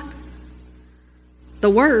know what? The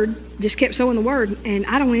word, just kept sowing the word, and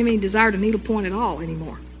I don't have any desire to needlepoint at all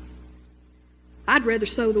anymore. I'd rather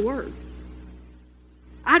sow the word.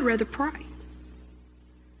 I'd rather pray.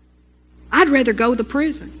 I'd rather go to the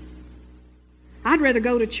prison. I'd rather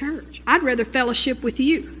go to church. I'd rather fellowship with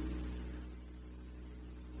you.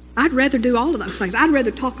 I'd rather do all of those things. I'd rather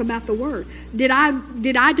talk about the word. Did I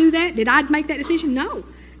do that? Did I make that decision? No.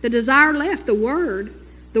 The desire left. The word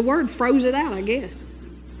froze it out, I guess.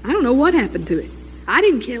 I don't know what happened to it. I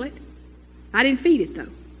didn't kill it. I didn't feed it, though.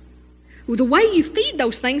 Well, the way you feed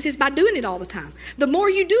those things is by doing it all the time. The more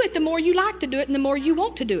you do it, the more you like to do it, and the more you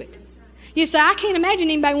want to do it. You say, I can't imagine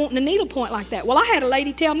anybody wanting a needlepoint like that. Well, I had a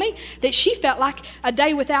lady tell me that she felt like a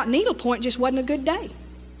day without needlepoint just wasn't a good day.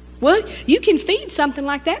 Well, you can feed something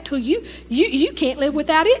like that till you can't live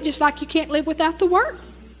without it, just like you can't live without the Word.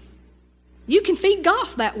 You can feed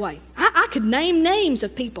golf that way. I could name names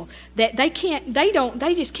of people that they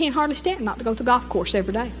just can't hardly stand not to go to the golf course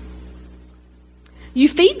every day. You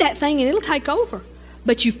feed that thing and it'll take over.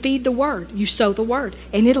 But you feed the Word, you sow the Word,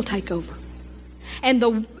 and it'll take over.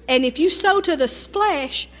 And if you sow to the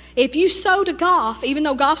flesh, if you sow to golf, even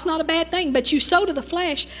though golf's not a bad thing, but you sow to the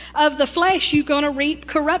flesh, of the flesh you're going to reap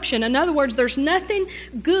corruption. In other words, there's nothing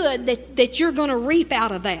good that you're going to reap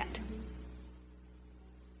out of that.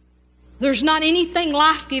 There's not anything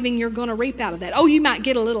life-giving you're going to reap out of that. Oh, you might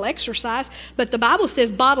get a little exercise, but the Bible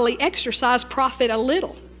says bodily exercise profit a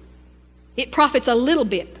little. It profits a little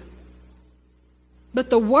bit. But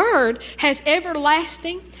the Word has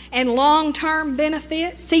everlasting and long-term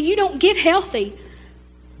benefits. See, you don't get healthy.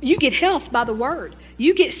 You get health by the Word.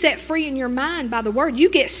 You get set free in your mind by the Word. You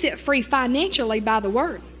get set free financially by the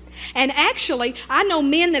Word. And actually, I know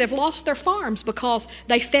men that have lost their farms because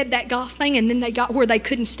they fed that golf thing and then they got where they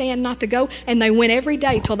couldn't stand not to go, and they went every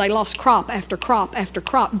day till they lost crop after crop after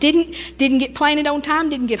crop. Didn't get planted on time,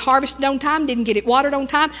 didn't get harvested on time, didn't get it watered on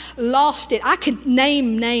time, lost it. I could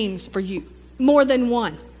name names for you, more than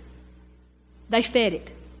one. They fed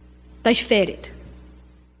it. They fed it.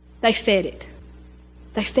 They fed it.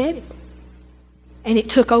 They fed it. And it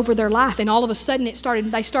took over their life, and all of a sudden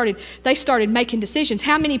they started making decisions.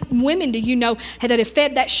 How many women do you know that have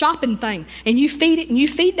fed that shopping thing? And you feed it, and you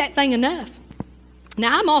feed that thing enough.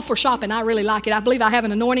 Now, I'm all for shopping. I really like it. I believe I have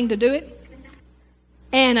an anointing to do it.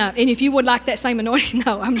 And if you would like that same anointing,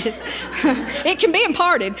 no, I'm just, it can be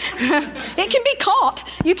imparted. It can be caught.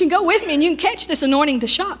 You can go with me and you can catch this anointing to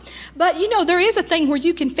shop. But you know, there is a thing where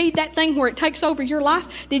you can feed that thing where it takes over your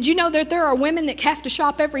life. Did you know that there are women that have to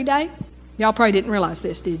shop every day? Y'all probably didn't realize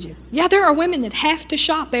this, did you? Yeah, there are women that have to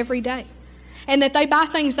shop every day. And that they buy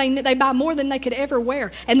things, they buy more than they could ever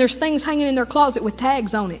wear. And there's things hanging in their closet with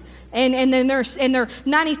tags on it. And then they're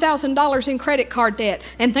 $90,000 in credit card debt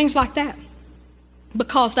and things like that.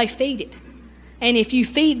 Because they feed it. And if you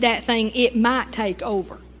feed that thing, it might take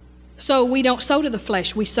over. So we don't sow to the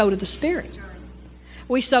flesh, we sow to the Spirit.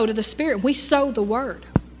 We sow to the Spirit. We sow the Word.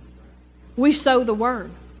 We sow the Word.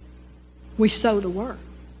 We sow the Word.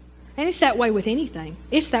 And it's that way with anything.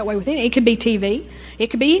 It's that way with anything. It could be TV. It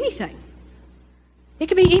could be anything. It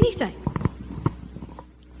could be anything.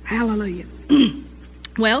 Hallelujah.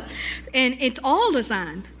 Well, and it's all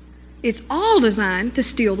designed to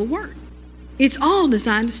steal the Word. It's all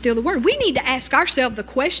designed to steal the Word. We need to ask ourselves the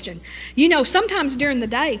question. You know, sometimes during the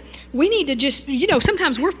day, we need to just,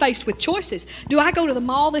 sometimes we're faced with choices. Do I go to the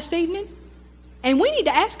mall this evening? And we need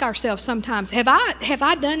to ask ourselves sometimes, have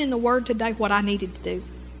I done in the Word today what I needed to do?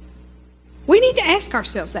 We need to ask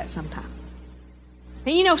ourselves that sometimes.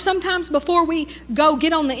 And sometimes before we go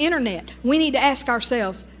get on the internet, we need to ask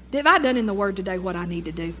ourselves, have I done in the Word today what I need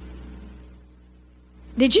to do?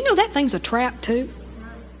 Did you know that thing's a trap too?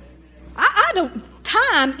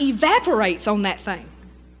 Time evaporates on that thing.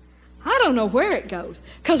 I don't know where it goes.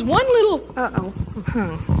 Because one little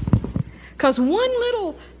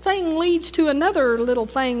thing leads to another little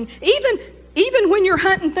thing. Even when you're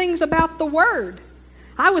hunting things about the Word.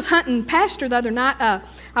 I was hunting Pastor the other night.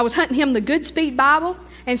 I was hunting him the Goodspeed Bible.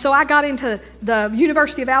 And so I got into the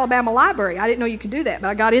University of Alabama library. I didn't know you could do that, but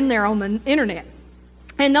I got in there on the internet.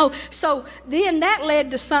 So then that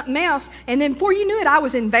led to something else. And then before you knew it, I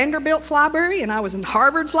was in Vanderbilt's library, and I was in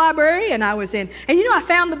Harvard's library, and I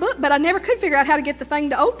found the book, but I never could figure out how to get the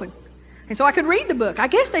thing to open. And so I could read the book. I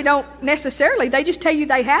guess they don't necessarily, they just tell you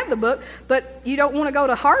they have the book, but you don't want to go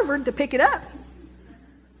to Harvard to pick it up.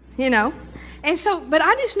 And so, but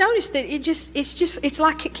I just noticed that it's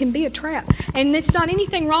like it can be a trap. And it's not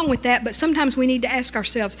anything wrong with that, but sometimes we need to ask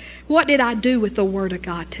ourselves, what did I do with the Word of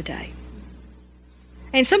God today?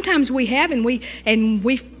 And sometimes we have, and we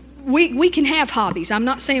can have hobbies. I'm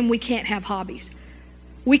not saying we can't have hobbies.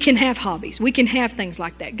 We can have hobbies. We can have things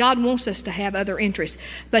like that. God wants us to have other interests,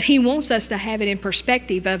 but He wants us to have it in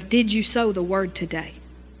perspective of, did you sow the Word today?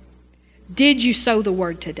 Did you sow the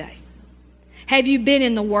Word today? Have you been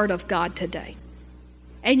in the Word of God today?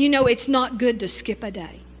 And it's not good to skip a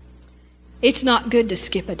day. It's not good to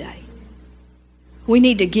skip a day. We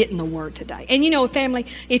need to get in the Word today. And family,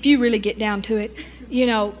 if you really get down to it,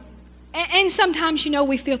 and sometimes,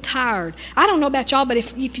 we feel tired. I don't know about y'all, but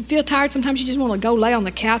if you feel tired, sometimes you just want to go lay on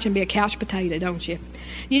the couch and be a couch potato, don't you?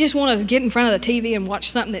 You just want to get in front of the TV and watch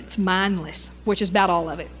something that's mindless, which is about all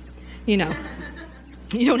of it,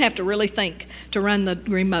 You don't have to really think to run the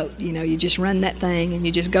remote. You just run that thing and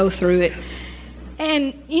you just go through it.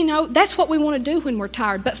 And, that's what we want to do when we're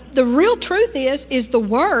tired. But the real truth is the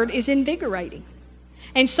Word is invigorating.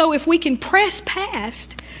 And so if we can press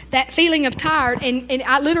past that feeling of tired, and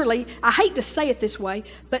I hate to say it this way,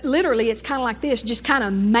 but literally it's kind of like this, just kind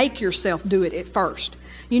of make yourself do it at first.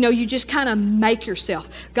 You just kind of make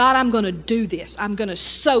yourself, God, I'm going to do this. I'm going to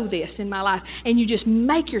sow this in my life. And you just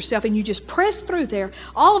make yourself and you just press through there.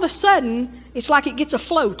 All of a sudden, it's like it gets a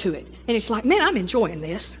flow to it. And it's like, man, I'm enjoying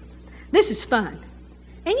this. This is fun.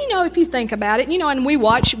 And if you think about it, and we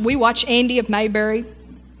watch Andy of Mayberry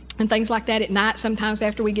and things like that at night. Sometimes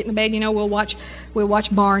after we get in bed, we'll watch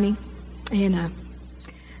Barney and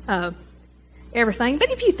everything. But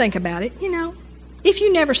if you think about it, if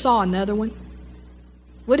you never saw another one,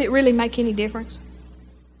 would it really make any difference?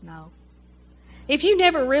 No. If you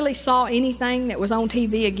never really saw anything that was on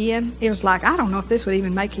TV again, it was like, I don't know if this would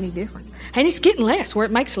even make any difference. And it's getting less where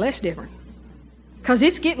it makes less difference. Because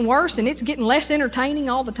it's getting worse and it's getting less entertaining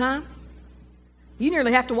all the time. You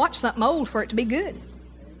nearly have to watch something old for it to be good.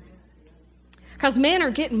 Because men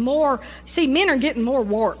are getting more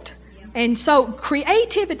warped. And so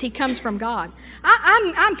creativity comes from God.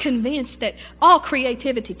 I'm convinced that all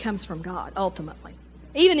creativity comes from God, ultimately.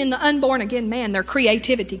 Even in the unborn again man, their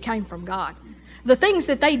creativity came from God. The things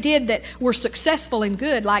that they did that were successful and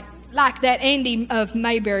good, like that Andy of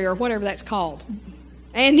Mayberry or whatever that's called.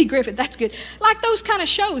 Andy Griffith, that's good. Like those kind of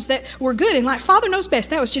shows that were good. And like Father Knows Best,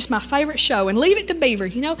 that was just my favorite show. And Leave It to Beaver,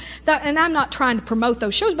 and I'm not trying to promote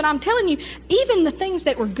those shows, but I'm telling you, even the things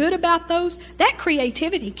that were good about those, that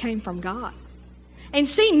creativity came from God. And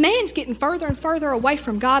see, man's getting further and further away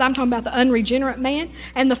from God. I'm talking about the unregenerate man.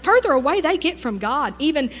 And the further away they get from God,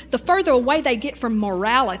 even the further away they get from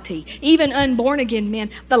morality, even unborn again men,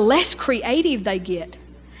 the less creative they get.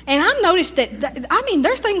 And I've noticed that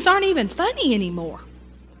their things aren't even funny anymore.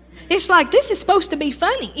 It's like, this is supposed to be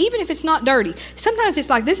funny, even if it's not dirty. Sometimes it's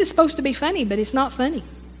like, this is supposed to be funny, but it's not funny.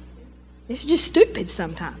 It's just stupid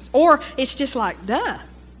sometimes. Or it's just like, duh.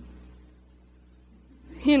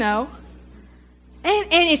 And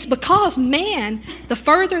it's because man, the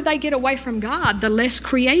further they get away from God, the less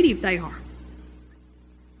creative they are.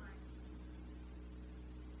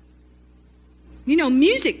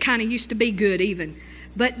 Music kind of used to be good even.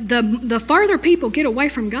 But the further people get away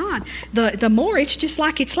from God, the more it's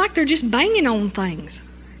like they're just banging on things.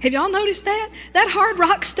 Have y'all noticed that? That hard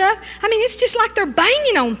rock stuff? It's just like they're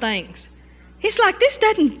banging on things. It's like this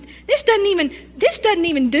doesn't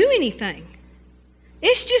even do anything.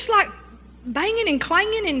 It's just like banging and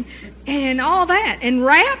clanging and all that. And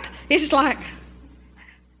rap, it's like,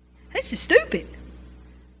 this is stupid.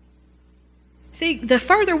 See, the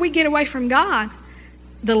further we get away from God,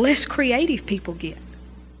 the less creative people get.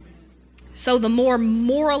 So the more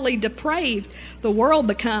morally depraved the world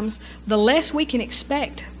becomes, the less we can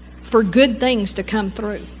expect for good things to come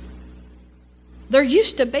through. There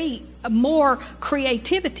used to be more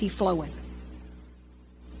creativity flowing.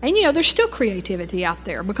 And there's still creativity out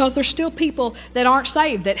there because there's still people that aren't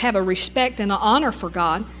saved that have a respect and an honor for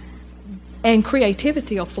God, and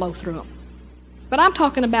creativity will flow through them. But I'm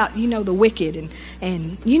talking about, the wicked,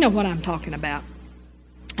 and you know what I'm talking about.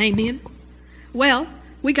 Amen? Well,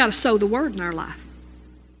 we got to sow the Word in our life.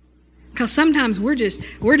 Because sometimes we're just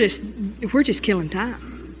killing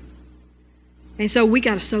time. And so we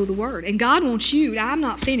got to sow the Word. And God wants you. I'm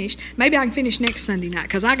not finished. Maybe I can finish next Sunday night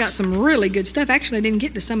because I got some really good stuff. Actually, I didn't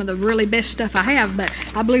get to some of the really best stuff I have, but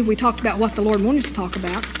I believe we talked about what the Lord wanted us to talk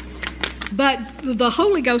about. But the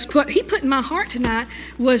Holy Ghost, what He put in my heart tonight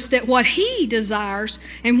was that what He desires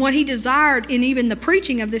and what He desired in even the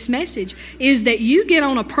preaching of this message is that you get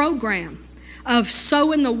on a program of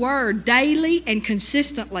sowing the Word daily and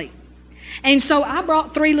consistently. And so I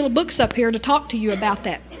brought 3 little books up here to talk to you about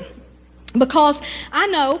that. Because I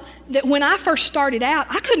know that when I first started out,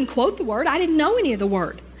 I couldn't quote the Word. I didn't know any of the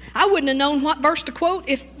Word. I wouldn't have known what verse to quote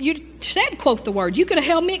if you said quote the Word. You could have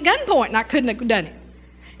held me at gunpoint and I couldn't have done it.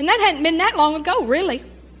 And that hadn't been that long ago, really.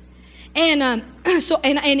 And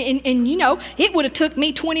it would have took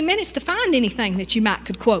me 20 minutes to find anything that you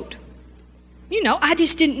could quote. I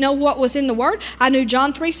just didn't know what was in the Word. I knew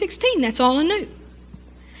John 3:16. That's all I knew.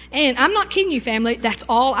 And I'm not kidding you, family. That's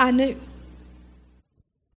all I knew.